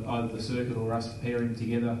to either the circuit or us pairing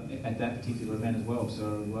together at that particular event as well.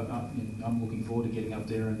 So I'm looking forward to getting up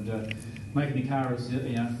there and making the car as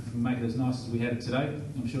make it as nice as we had it today.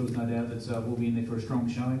 I'm sure there's no doubt that we'll be in there for a strong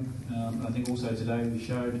showing. I think also today we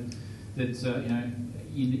showed that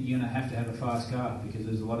you're going to have a fast car because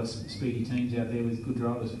there's a lot of speedy teams out there with good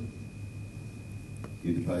drivers.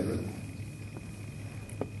 You the favourite?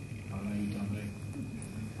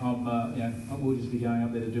 We'll just be going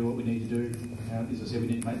up there to do what we need to do. As I said, we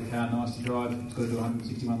need to make the car nice to drive. It's got to do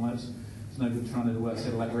 161 laps. It's no good trying to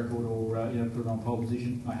set a lap record or put it on pole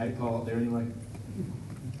position. I hate pole up there anyway.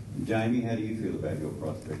 Jamie, how do you feel about your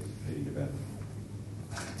prospects heading to Bathurst?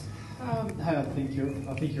 Hey, I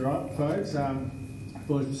think you're right, folks.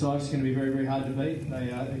 Boys besides, it's going to be very, very hard to beat.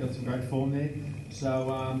 They got some great form there.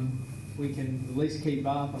 So if we can at least keep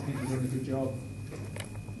up, I think we're doing a good job.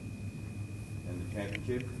 And the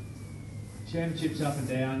championship? Championship's up and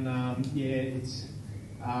down. It's.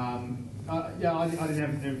 I didn't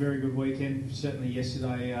have a very good weekend. Certainly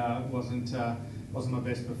yesterday wasn't my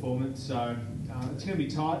best performance. So it's going to be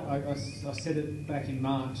tight. I said it back in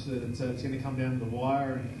March that it's going to come down to the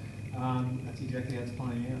wire, and that's exactly how it's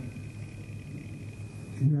playing out.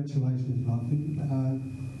 Congratulations, Luffy.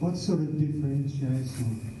 What sort of differentiates or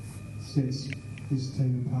sets this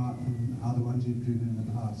team apart from other ones you've driven in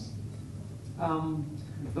the past?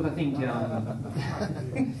 Look, I think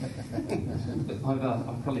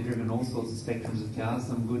I've probably driven all sorts of spectrums of cars,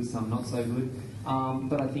 some good, some not so good.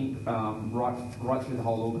 But I think right through the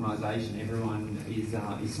whole organisation, everyone is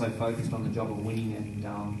so focused on the job of winning,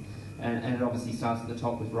 and it obviously starts at the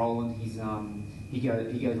top with Roland. He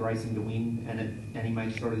goes racing to win, and he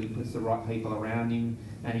makes sure that he puts the right people around him,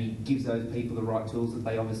 and he gives those people the right tools that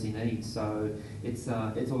they obviously need. So it's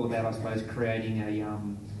all about, I suppose, creating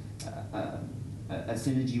a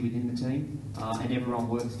synergy within the team, and everyone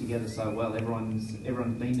works together so well. Everyone's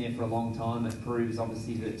been there for a long time. It proves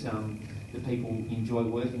obviously that people enjoy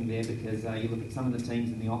working there, because you look at some of the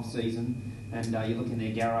teams in the off season, and you look in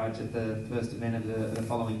their garage at the first event of the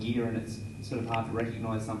following year, and it's sort of hard to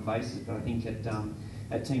recognise some faces. But I think at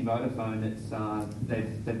Team Vodafone,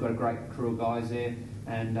 they've got a great crew of guys there,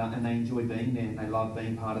 and they enjoy being there, and they love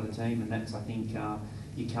being part of the team, and that's, I think,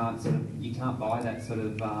 you can't buy that sort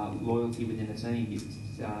of loyalty within a team.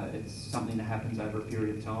 It's something that happens over a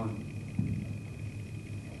period of time.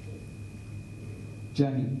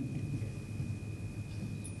 Jamie,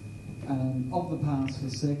 of the pass for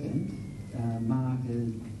second, Mark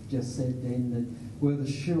had just said then that were the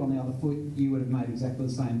shoe on the other foot, you would have made exactly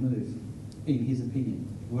the same move. in his opinion.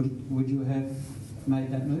 Would you have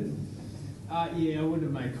made that move? Yeah, I wouldn't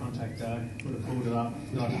have made contact though. Would have pulled it up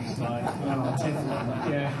nice and slow.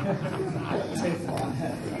 Yeah.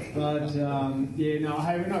 But yeah, no,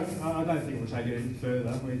 I don't think we'll take it any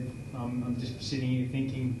further. I'm just sitting here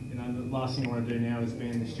thinking, you know, the last thing I want to do now is be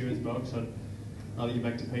in the steward's box. I'd rather get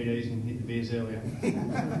back to PD's and hit the beers earlier.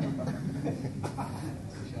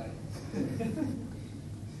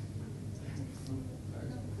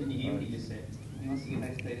 Didn't you hear what he just said? He wants to get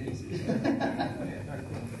back to PD's.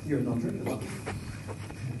 You're a non-drinker.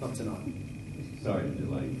 Not tonight. Sorry to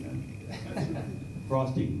delay you.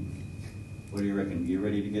 Frosty, what do you reckon? You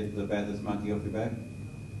ready to get the Bathurst monkey off your back?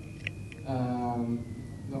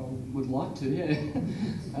 Well, would like to, yeah.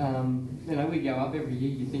 You know, we go up every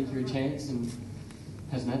year, you think you're a chance, and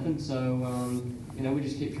hasn't happened. So, you know, we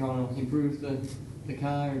just keep trying to improve the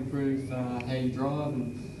car, improve how you drive,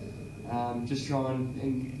 and just try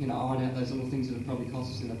and you know, iron out those little things that have probably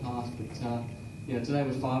cost us in the past. But you know, today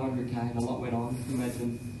was 500k, and a lot went on.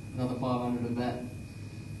 Imagine another 500 of that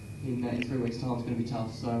in 3 weeks' time is going to be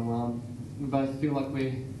tough. So we both feel like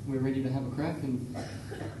we're ready to have a crack, and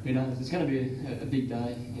you know, it's going to be a big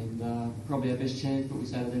day, and probably our best chance. But we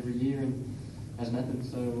say that every year, and it hasn't happened.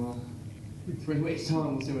 So 3 weeks'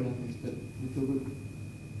 time, we'll see what happens. But we feel good.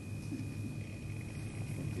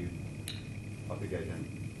 Thank you. Off you go,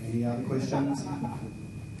 Jamie. Any other questions?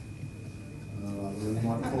 We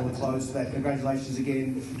might call it close to that. Congratulations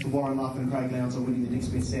again to Warren Luff and Craig Lowndes on winning the Nick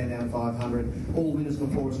Smith Sandown 500. All winners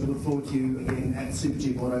before us. We look forward to you again at Super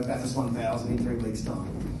Cheap Auto Bathurst 1000 in 3 weeks' time.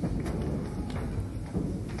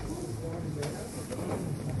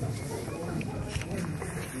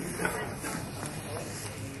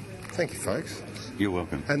 Thank you, folks. You're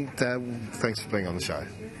welcome. And thanks for being on the show.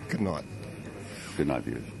 Good night. Good night,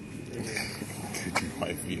 viewers. Good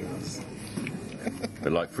night, viewers.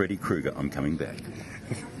 But like Freddy Krueger, I'm coming back.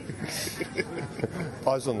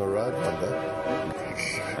 Eyes on the road one day.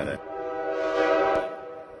 And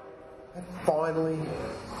finally,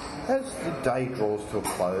 as the day draws to a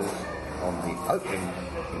close on the opening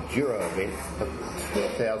Enduro event of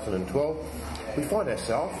 2012, we find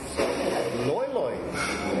ourselves loy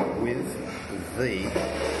with the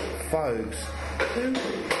folks who,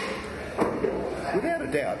 without a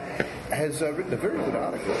doubt, has written a very good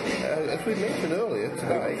article, as we mentioned earlier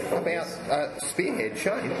today, about Spearhead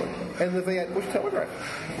Shane and the V8 Bush Telegraph.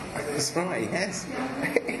 That's right, yes.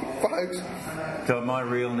 Folks. So am I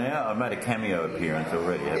real now? I've made a cameo appearance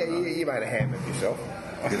already, haven't I? You made a ham of yourself.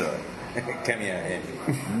 Did I? Cameo ham.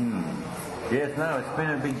 Yes, no, it's been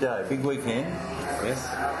a big day, big weekend. Yes.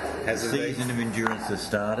 The season of endurance has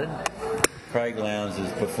started. Craig Lowndes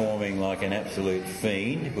is performing like an absolute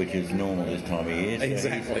fiend, which is normal this time of year. So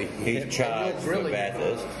exactly. He's charged for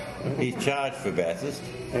Bathurst. He's charged for Bathurst.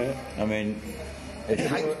 Yeah. I mean,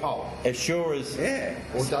 as sure as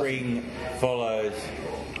spring follows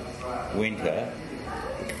winter,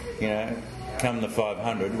 you know, come the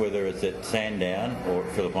 500, whether it's at Sandown or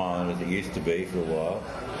at Phillip Island as it used to be for a while,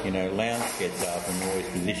 you know, Lowndes gets up and always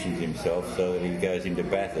positions himself so that he goes into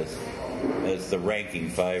Bathurst as the ranking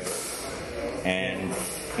favourite. And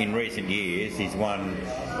in recent years, he's won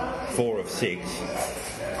 4 of 6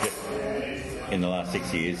 just in the last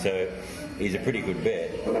 6 years, so he's a pretty good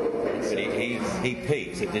bet. But he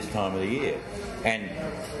peaks at this time of the year. And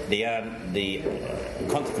the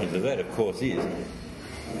consequence of that, of course, is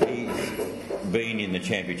he's been in the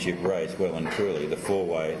championship race well and truly, the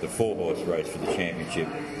 4-horse race for the championship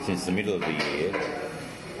since the middle of the year,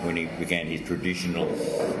 when he began his traditional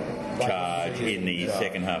charge in the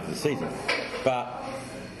second half of the season. But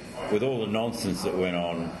with all the nonsense that went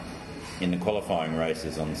on in the qualifying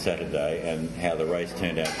races on Saturday and how the race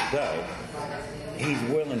turned out today, he's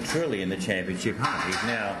well and truly in the championship hunt. He's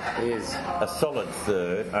now a solid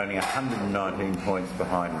third, only 119 points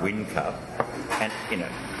behind Whincup. And, you know,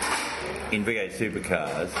 in V8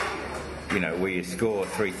 supercars, you know, where you score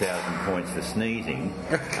 3,000 points for sneezing,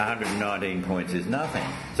 119 points is nothing.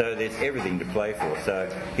 So there's everything to play for. So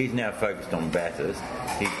he's now focused on Bathurst.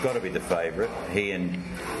 He's got to be the favourite. He and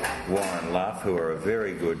Warren Luff, who are a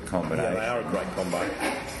very good combination. Yeah, they are a great combo.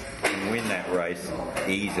 Can win that race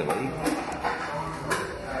easily.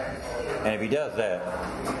 And if he does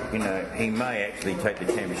that, you know, he may actually take the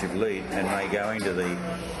championship lead and may go into the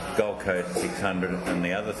Gold Coast 600 and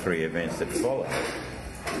the other 3 events that follow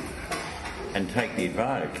and take the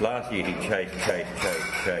advantage. Last year he chased right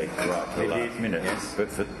to the last minute. Yes. But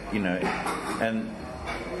for, you know, and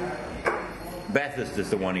Bathurst is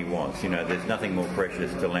the one he wants. You know, there's nothing more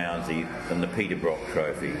precious to Lounsey than the Peter Brock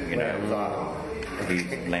Trophy. You know, he's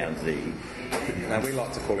Lounsey. No, we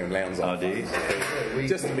like to call him Lowndes. Oh, do you?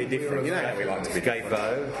 Just to be different. You know how we like to be different.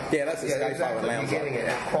 Scafo. Yeah, that's a Scafo and Lowndes.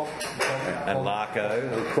 And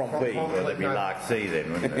Larko. Crombie. Well, that'd be Lark C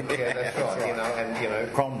then, wouldn't it? Yeah, that's right.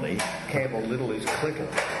 And Cromley. Campbell Little is Clittle.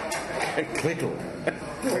 Clittle.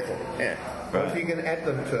 Yeah. Well, if you can add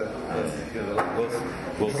them to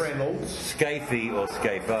Reynolds. Scafie or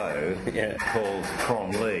Scafo calls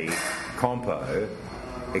Cromley Crompo,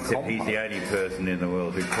 except he's the only person in the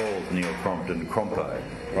world who calls Neil Crompton Crompo.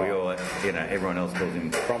 We all, everyone else calls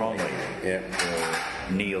him Cromley. Yeah.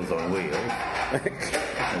 Or Neil's on wheels.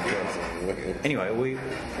 Anyway,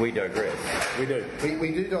 we digress. We do.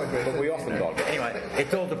 We do digress. But we often digress. Anyway,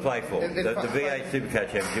 it's all to play for. The V8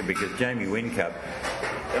 Supercar Championship, because Jamie Whincup,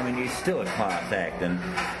 he's still a class act, and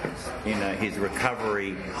his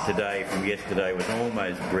recovery today from yesterday was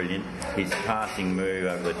almost brilliant. His passing move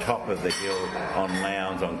over the top of the hill on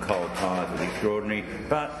Lowndes on cold tyres was extraordinary,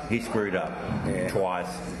 but he screwed up twice,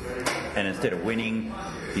 and instead of winning,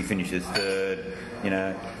 he finishes third.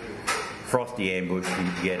 Frosty ambushed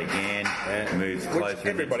him yet again, moves closer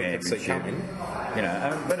in the championship.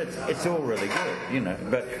 But it's all really good,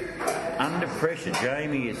 But under pressure,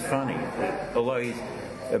 Jamie is funny, although his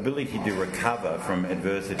ability to recover from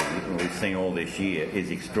adversity, we've seen all this year,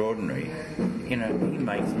 is extraordinary. He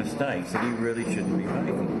makes mistakes that he really shouldn't be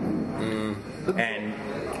making. And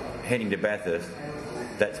heading to Bathurst,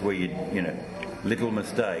 that's where little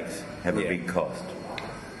mistakes have a big cost.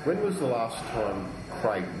 When was the last time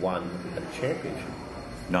Craig won a championship?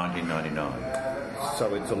 1999.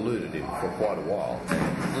 So it's eluded him for quite a while.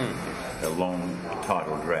 A long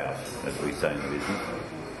title drought, as we say in the business.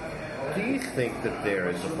 Do you think that there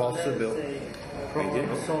is a possibility?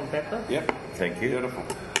 Yep. Thank you. Beautiful.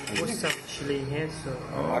 What's actually here, so?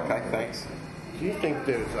 Okay, thanks. Do you think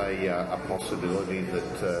there's a possibility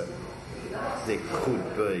that there could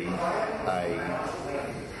be a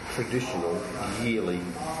traditional yearly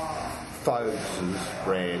Fogues'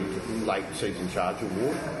 brand late season charge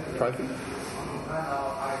award trophy?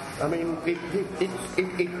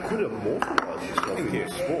 It could immortalise yourself in your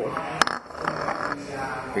sport.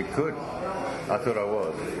 It could. I thought I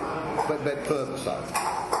was. But further so.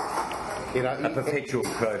 A perpetual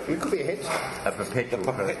trophy. It could be a head start. A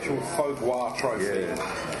perpetual Fogues trophy. Yeah.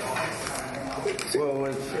 Well,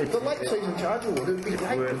 it's the late season charge award would be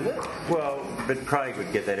great, wouldn't it? Well, but Craig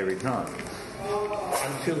would get that every time.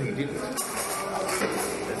 Until he didn't.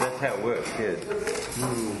 That's how it works, yes.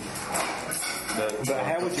 But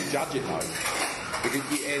how would you judge it, though? Because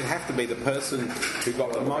it'd have to be the person who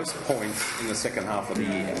got the most points in the second half of the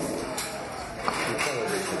year.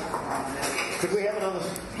 Could we have another?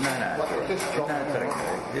 No. Just drop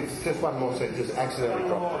it's just one more set. Just accidentally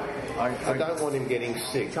dropped it. I don't want him getting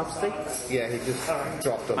sick. Chopstick? Yeah, he just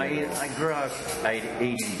dropped it. I grew up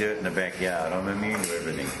eating dirt in the backyard. I'm immune to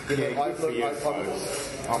everything. I'm like that.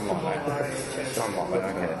 I'm like that.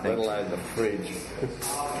 Okay, let alone the fridge.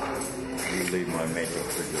 You leave my magic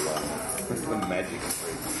fridge alone. The magic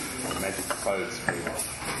fridge. Magic clothes fridge.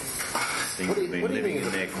 Things have been living in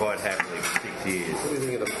there quite happily for 6 years. What do you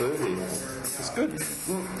think of the food here? It's good.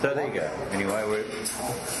 So there you go. Anyway,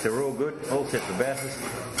 we're all good. All set for Bathurst.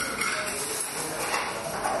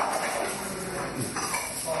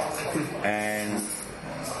 And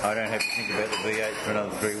I don't have to think about the V8 for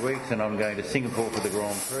another 3 weeks, and I'm going to Singapore for the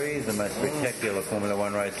Grand Prix, the most spectacular Formula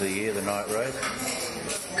One race of the year, the night race.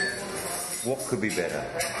 What could be better?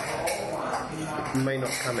 Me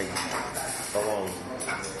not coming along.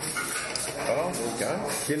 Oh, there you go.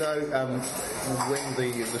 Do you know when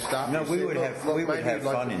the start? No, we would have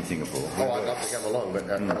fun in Singapore. Oh, I'd love to come along, but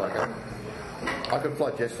I could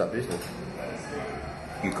fly Jetstar Business.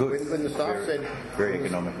 You could. When the staff said very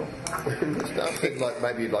economical. When the staff said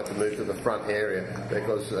maybe you'd like to move to the front area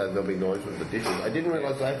because there'll be noise with the dishes. I didn't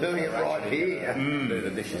realise they were doing it right here. Do the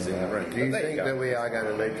dishes in the room. Do you think that we are going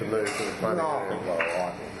to need to move to the front area? I think we're all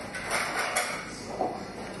right.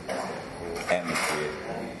 Atmosphere.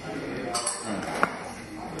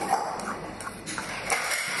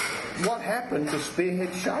 What happened to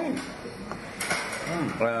Spearhead Shane?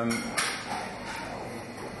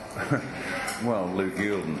 Well, Luke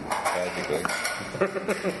Youlden, basically.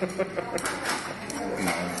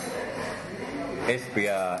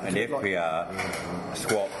 SBR and FBR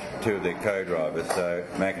swapped two of their co-drivers, so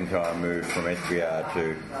McIntyre moved from SBR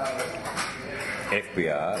to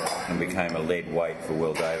FBR and became a lead weight for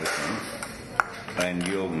Will Davison. And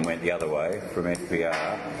Youlden went the other way from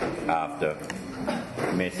FBR after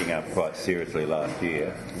messing up quite seriously last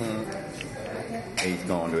year. He's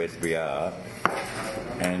gone to SBR,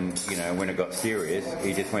 and when it got serious,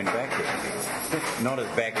 he just went backwards. Not as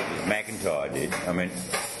backwards as McIntyre did. I mean,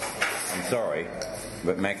 I'm sorry,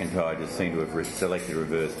 but McIntyre just seemed to have selected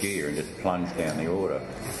reverse gear and just plunged down the order.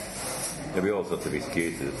 There'll be all sorts of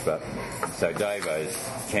excuses, but so Davo's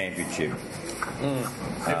championship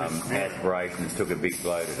aspirations took a big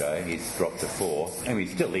blow today. He's dropped to 4th, and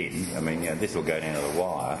he's still in. I mean, this will go down to the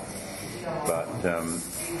wire, but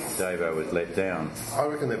Davo was let down. I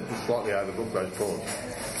reckon they've slightly overbooked those prawns.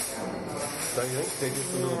 Don't you think? They're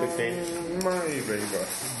just a little bit thin. Maybe, but...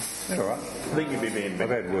 All right. I think you'd be being big. I've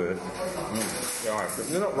had worse. Yeah,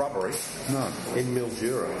 they're not rubbery. No. In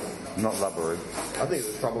Mildura. Not rubbery. I think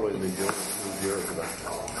there's trouble in Mildura today.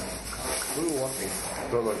 We were watching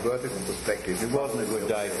from a vertical perspective. It wasn't a good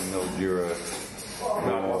day for Mildura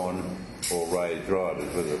Vaughan or Ray's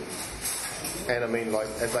riders, was it? And I mean, like,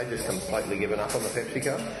 have they just completely given up on the Pepsi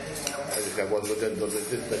car? They just go, well, they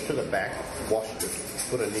took it back, washed it,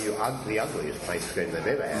 put a new, the ugliest paint scheme they've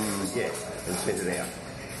ever had, and sent it out.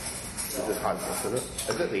 It's just hopeless, isn't it?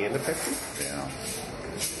 Is it the end of Pepsi? Yeah.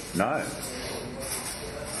 No.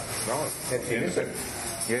 No, Pepsi is it?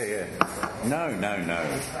 Yeah. No.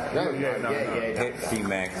 Pepsi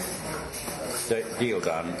Max. Deal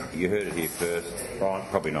done. You heard it here first. Right.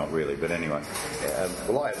 Probably not really, but anyway.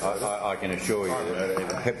 I can assure you that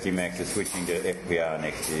Pepsi Max is switching to FPR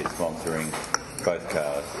next year, sponsoring both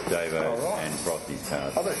cars, Davo's and Frosty's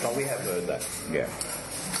cars. Oh, that's right. We have heard that. Yeah.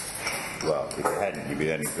 Well, if it hadn't, you'd be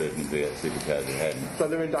the only person to be at Supercars that hadn't. So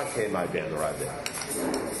they're in don't care mode down the road there.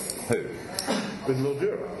 Who? With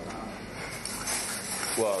Mildura.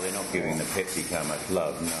 Well, they're not giving the Pepsi car much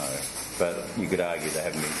love, no. But you could argue they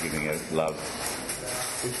haven't been giving it love.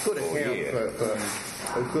 Which could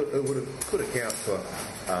account for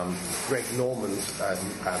Greg Norman's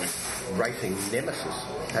racing nemesis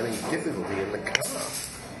having difficulty in the car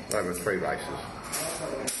over 3 races.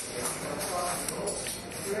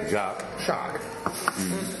 Shark.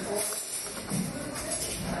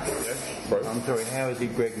 I'm sorry, how is he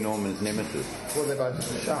Greg Norman's nemesis? Well, they're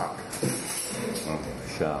both Shark.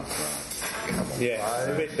 Shark, right. Yeah,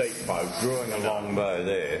 a bit deep, folks. Drawing a long bow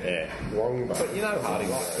there. Yeah, long bow. But you know Hardy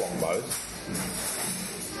likes long bows.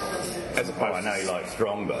 As opposed I know he likes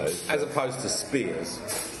strong bows. As opposed to spears.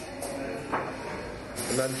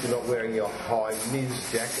 And notice you're not wearing your high Ms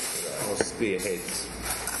jacket today. Or spearheads.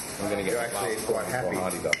 I'm going to get You're actually quite happy.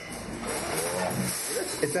 Hardy does.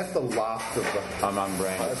 Is that the last of the... I'm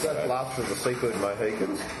unbranded. Is that the last of the seafood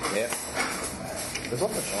Mohicans? Yeah. There's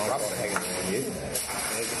lots of shrubs hanging around here.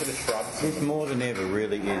 There's a bit of shrubs. This more than ever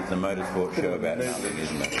really is the motorsport show about nothing,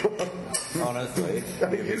 isn't it? Honestly.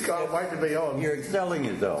 You can't wait to be on. You're excelling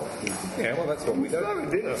yourself. Yeah, well, that's what we do. We're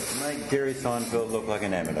having dinner. Make Jerry Seinfeld look like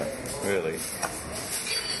an amateur. Really.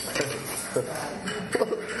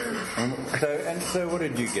 So what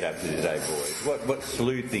did you get up to today, boys? What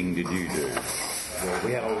sleuthing did you do? Well,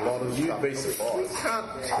 we had a lot of stuff. We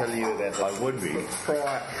can't tell you that. I would be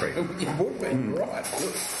proprietary. You would be, right.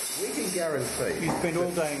 Look, we can guarantee. You spent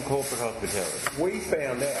all day in corporate hospitality. We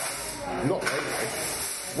found out, not legally,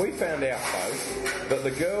 we found out, folks, that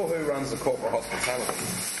the girl who runs the corporate hospitality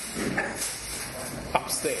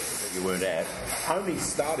upstairs that you weren't at only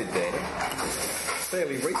started there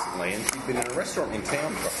fairly recently, and she'd been in a restaurant in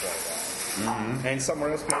town for a while, and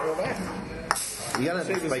somewhere else before that. You're going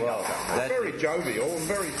to speak up. Very jovial and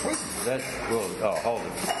very pleasant. Hold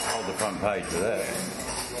the front page for that.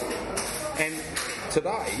 And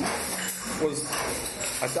today was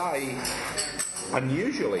a day,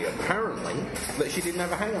 unusually, apparently, that she didn't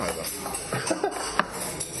have a hangover.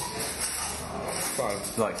 So,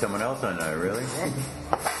 like someone else I know, really.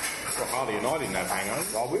 Well, Hardy and I didn't have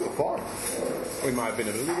hangovers. Oh, we were fine. We may have been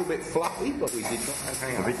a little bit fluffy, but we did not have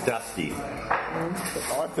hangovers. A bit dusty. I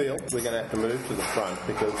feel we're going to have to move to the front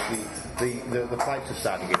because the plates are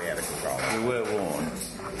starting to get out of control. We were warned.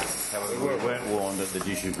 However, we weren't warned that the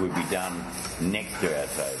dishes would be done next to our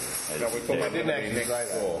table. No, we thought they didn't actually say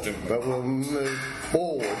that. But we'll move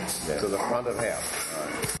forward to the front of house.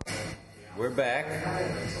 Right. We're back.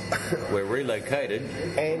 We're relocated.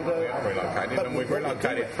 And we are relocated, and we've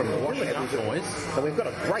relocated from the washing up noise. And we've got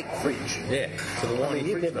a great fridge. Yeah, to the one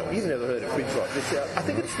you've never heard a fridge like this. I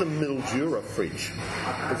think it's the Mildura fridge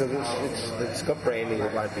because it's got branding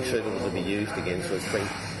that won't be suitable to be used again, so it's been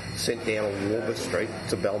sent down on Warburg Street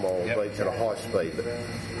to Balmoral Beach at a high speed. But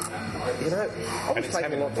you know, I was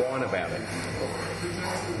taking a lot of wine about it.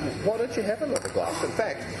 Why don't you have another glass? In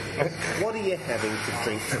fact, what are you having to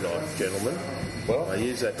drink tonight, gentlemen? Well, I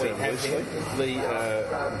use that term loosely. The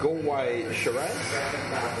Galway Shiraz,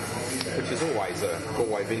 which is always a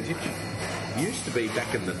Galway vintage, used to be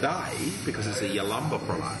back in the day, because it's a Yalumba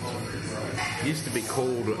product, used to be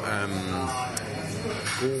called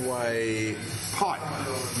Galway Pipe.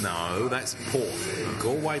 No, that's port.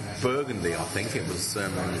 Galway Burgundy, I think it was.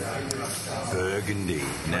 Burgundy.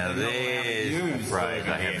 Now there's a phrase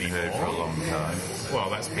I haven't heard for a long time. Well,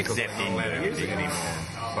 that's because they're not allowed to use it anymore.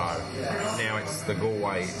 So now it's the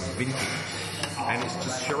Galway Vintage. And it's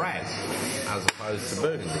just Shiraz as opposed to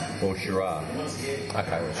Burgundy. Or Shiraz.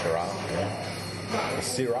 Okay, well, Shiraz, yeah. Or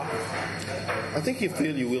Syrah. I think you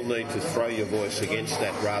feel you will need to throw your voice against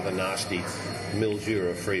that rather nasty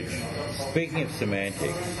Mildura fridge. Speaking of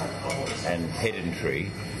semantics and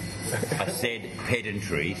pedantry, I said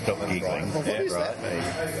pedantry, stop giggling. Well, what does that mean?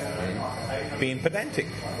 Being pedantic.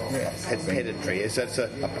 Yeah. Pedantry, that's a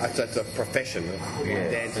profession of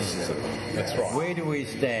pedanticism. That's right. Where do we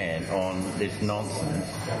stand on this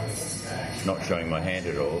nonsense, not showing my hand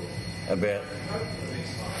at all, about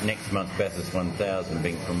next month's Bathurst 1000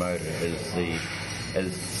 being promoted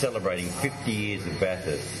as celebrating 50 years of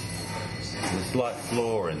Bathurst? There's a slight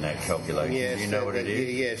flaw in that calculation. Yes, do you know what it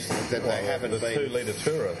is? Yes, that they haven't been. 2 litre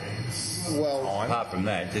tourer. Well, apart from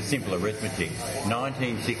that, it's simple arithmetic.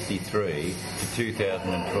 1963 to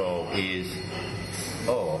 2012 is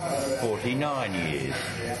 49 years,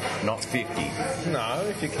 not 50. No,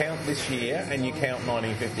 if you count this year and you count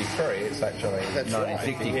 1953, it's actually... That's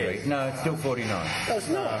 1963. Right. No, it's still 49. No, it's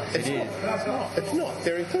not. It's not. It's not.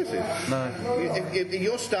 They're inclusive. No. If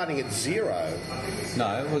you're starting at 0.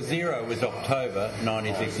 No, well, 0 was October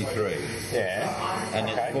 1963. Yeah. And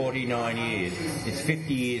it's 49 years. It's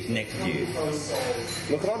 50 years next year.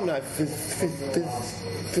 Look, I'm no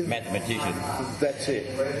mathematician. That's it.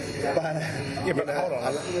 But, hold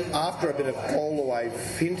on. After a bit of Galway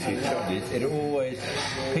vintage... It always...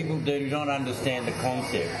 People do not understand the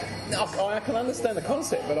concept. I can understand the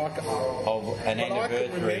concept, but of an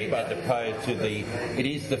anniversary as opposed to the... It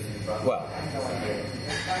is the... Well...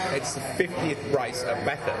 It's the 50th race at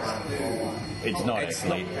Bathurst. It's not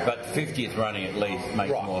actually, but 50th running at least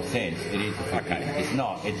makes more sense. It is the 50th. Okay. It's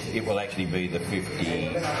not. It will actually be the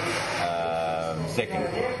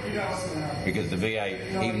 52nd, because the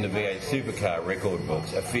V8, even the V8 supercar record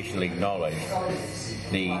books officially acknowledge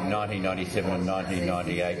the 1997 and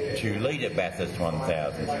 1998 2-litre Bathurst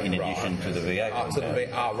 1000s in addition to the V8.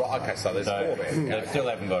 Right. Okay, so there's 4 there. They still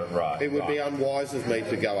haven't got it right. It would be unwise of me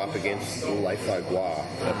to go up against Les Folgois.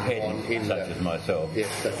 A pedant such as myself.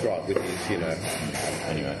 Yes, that's right, with his,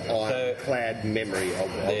 anyway, ironclad memory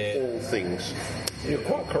of all things. You're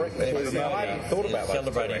quite correct there. I hadn't thought about that.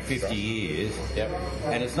 Celebrating 50 years. Yep.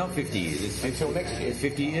 And it's not 50 years. It's 50, until next year. It's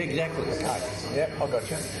 50 years, exactly. Okay. Yep, I got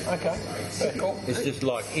you. Okay. Cool. It's just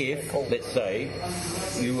like if, let's say,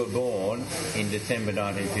 you were born in December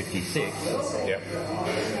 1956. Yep.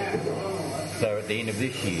 So at the end of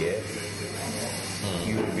this year,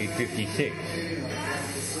 you would be 56.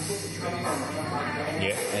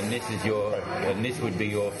 Yeah. And this would be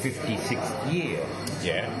your 56th year.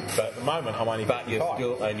 Yeah. But at the moment I'm only 55. But you're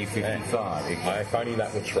still only 55. Yeah. If only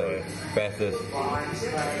that were true. Bathurst,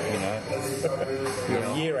 you're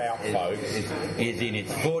a year out, folks. Is in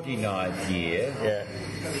its 49th year. Yeah.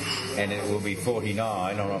 And it will be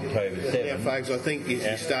 49 on October 7th. Yeah, folks, I think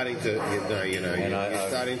you're starting to, you're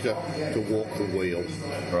starting to walk the wheel.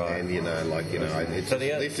 Right. And,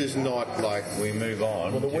 this is not like... We move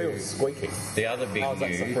on. Well, the wheel's squeaking. The other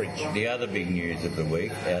big news of the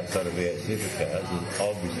week, outside of V8 supercars, has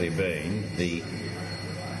obviously been the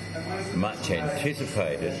much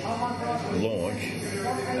anticipated launch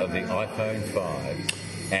of the iPhone 5.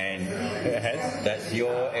 And that's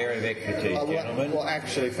your area of expertise, gentlemen. Well,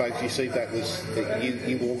 actually, folks, you see, that was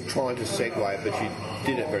you were trying to segue it, but you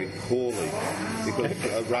did it very poorly. Because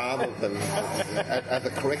rather than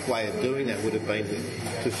the correct way of doing that would have been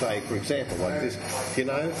to say, for example, like this,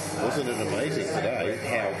 wasn't it amazing today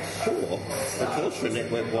how poor the Telstra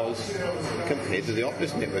network was compared to the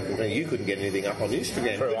Optus network? You couldn't get anything up on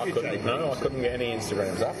Instagram. True, I couldn't get any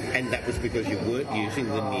Instagrams up. And that was because you weren't using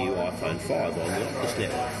the new iPhone 5 on the Optus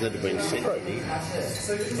network. That have been sent to you.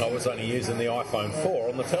 I was only using the iPhone 4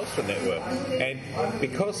 on the Telstra network, and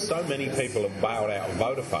because so many people have bailed out of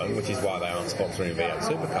Vodafone, which is why they aren't sponsoring V8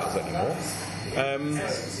 supercars anymore, and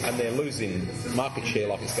they're losing market share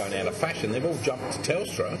like it's going out of fashion, they've all jumped to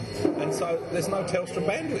Telstra, and so there's no Telstra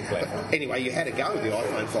bandwidth left. Anyway, you had a go with the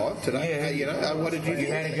iPhone 5 today. Yeah. What did you do?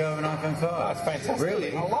 You had a go with an iPhone 5? That's fantastic.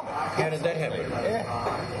 Really? I love it. How did that happen? Yeah.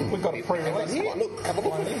 We've got a pre-release. Look, have a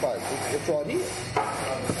look at it, folks. It's right here.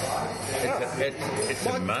 It's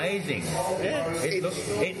amazing.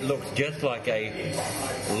 It looks just like a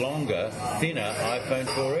longer, thinner iPhone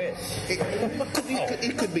 4S.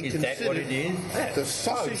 It could be Is considered that what it is? the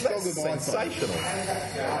sausage dog of sensational.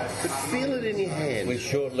 iPhone. But feel it in your hand. With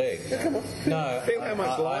short legs. Yeah, come on. No, Feel how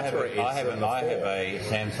much lighter it is. I have than the a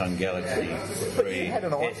Samsung Galaxy 3 You had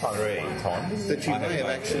an iPhone S3 at the time. That you may have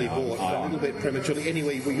actually bought a little bit prematurely.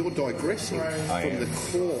 Anyway, well, you're digressing from the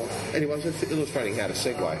core. Anyway, I was just illustrating how to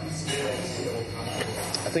segue.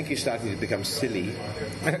 I think you're starting to become silly.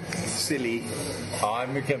 Silly.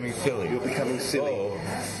 I'm becoming silly. You're becoming silly. Oh.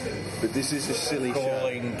 But this is a silly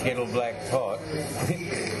Calling kettle black pot.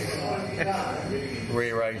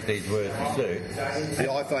 Rearrange these words to suit. The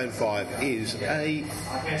iPhone 5 is a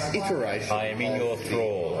iteration. I am in your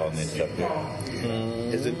thrall on this subject.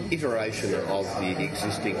 It's an iteration of the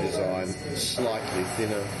existing design, slightly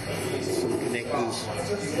thinner, some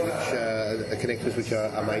connectors which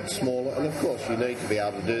are made smaller, and of course you need to be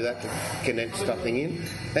able to do that to connect stuffing in.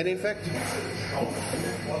 And in fact,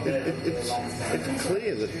 it's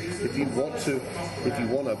clear that if you want to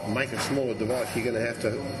make a smaller device, you're going to have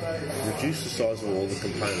to reduce the size of all the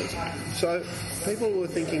components. So people were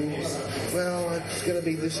thinking, well, it's going to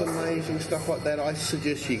be this amazing stuff like that. I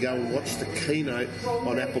suggest you go and watch the keynote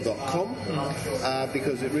on apple.com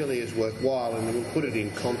because it really is worthwhile, and we'll put it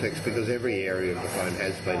in context because every area of the phone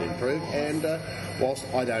has been improved. And whilst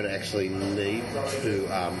I don't actually need to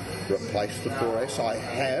replace the 4S, I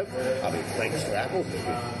have. I mean, thanks to Apple,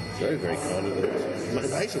 very, very kind of them.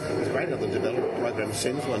 Basically, it's great how the development program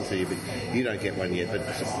sends one to you, but you don't get one yet. But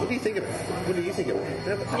what do you think of it? What do you think of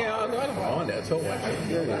it? Yeah, I don't mind it at all,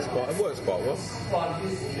 actually. Yeah, it works quite well.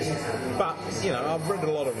 But, I've read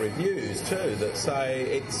a lot of reviews, too, that say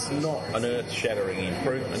it's not an earth-shattering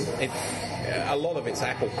improvement. A lot of it's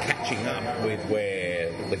Apple catching up with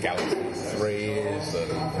where the Galaxy 3 is,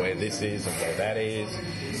 and where this is, and where that is.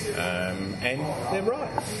 And they're right,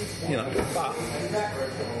 but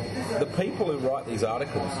the people who write these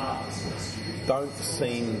articles don't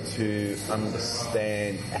seem to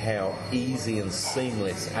understand how easy and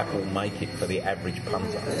seamless Apple make it for the average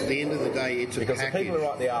punter. At the end of the day, it's because the people who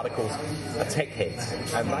write the articles are tech heads,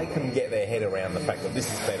 and they can get their head around the fact that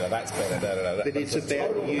this is better, that's better, But it's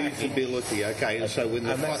about usability, okay? And so when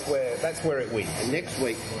that's where it wins. Next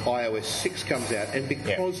week, iOS 6 comes out, and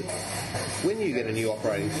because when you get a new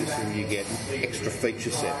operating system, you get extra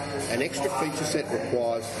feature set. An extra feature set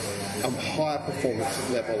requires a higher performance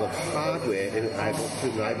level of hardware to enable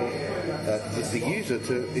the user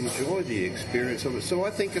to enjoy the experience of it. So I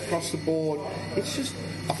think across the board, it's just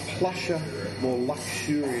a plusher, more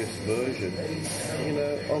luxurious version,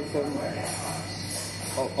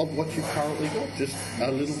 of what you've currently got. Just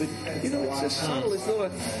a little bit, it's a subtle. It's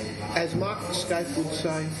not as Mark Scape would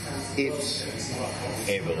say, it's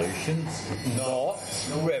evolution, not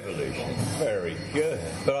revolution. Very good.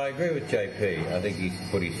 But I agree with JP. I think he's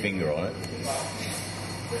put his finger on it.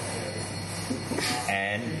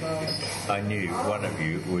 And I knew one of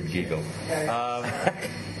you would giggle.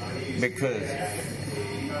 Because,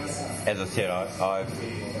 as I said, I've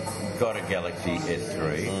got a Galaxy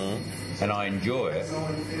S3. And I enjoy it,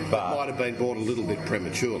 but it might have been bought a little bit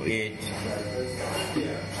prematurely. It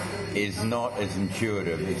is not as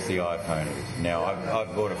intuitive as the iPhone is. Now,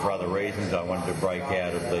 I've bought it for other reasons. I wanted to break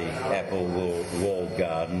out of the Apple walled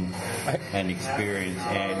garden and experience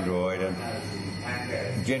Android. And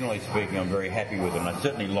generally speaking, I'm very happy with it. And I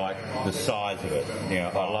certainly like the size of it.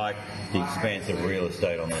 I like the expansive real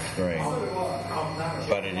estate on the screen.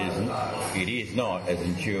 But it is not as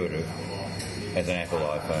intuitive as an Apple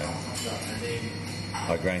iPhone.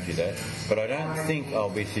 I grant you that. But I don't think I'll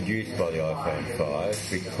be seduced by the iPhone 5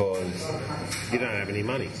 because you don't have any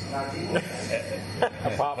money.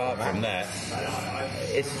 Apart from that,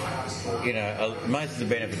 it's, most of the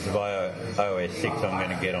benefits of iOS 6 I'm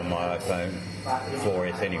going to get on my iPhone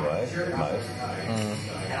 4S anyway, most.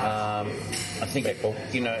 I think,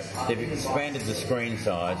 they've expanded the screen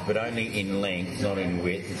size, but only in length, not in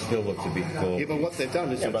width. It still looks a bit cool. Yeah, but what they've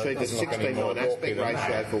done is achieved a 16:9 aspect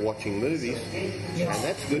ratio for watching movies, and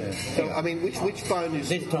that's good. So, I mean, which phone is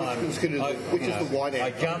this time? Which is the wide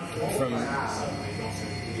I jumped from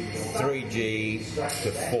 3G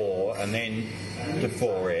to 4, and then to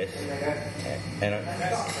 4S, and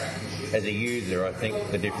as a user, I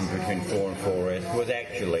think the difference between 4 and 4S was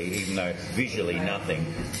actually, even though visually nothing,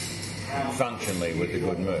 functionally was a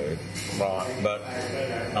good move. Right. But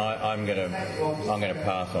I'm gonna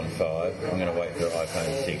pass on 5. I'm gonna wait for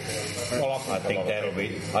iPhone 6. Well, I think that will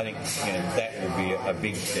be a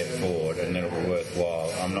big step forward, and it'll be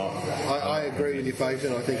worthwhile. I agree with you, folks,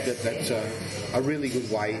 and I think that's a really good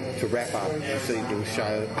way to wrap up this evening's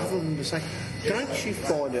show. Other than to say, don't you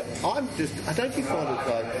find it like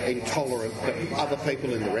intolerant that other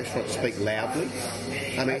people in the restaurant speak loudly?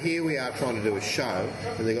 I mean, here we are trying to do a show,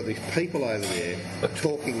 and they've got these people over there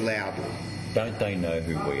talking loudly. Don't they know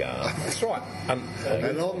who we are? That's right. And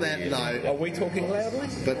on that note, are we talking loudly?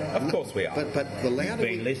 But of course we are. But the louder you've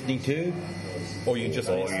been listening to, or you've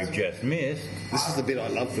just missed. This is the bit I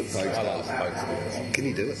love for folks. I love folks. Can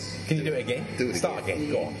you do it? Can you do it again? Do it. Start again.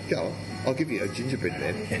 Go on. Go on. I'll give you a gingerbread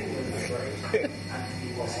man.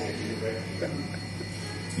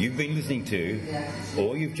 You've been listening to,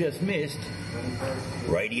 or you've just missed,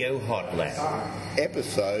 Radio Hot Lap.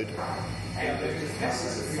 Episode.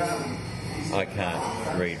 I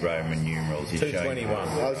can't read Roman numerals. 221.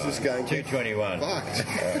 I was just going 221. Fucked.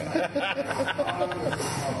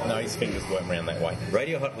 No, his fingers weren't round that way.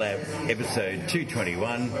 Radio Hot Lab, episode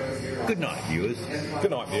 221. Good night, viewers.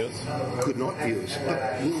 Good night, viewers. Good night, viewers.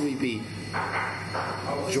 But will we be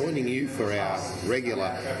joining you for our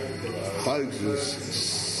regular Bogues'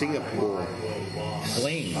 Singapore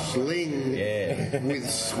Sling, yeah, with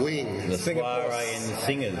swing, the soiree and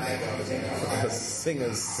the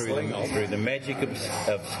singers, through the magic of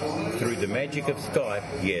Skype.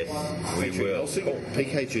 Yes, we will.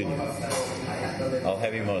 PK Junior. I'll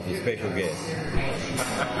have him on as a special guest.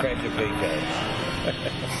 Crasher PK.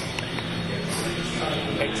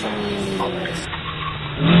 Excellent.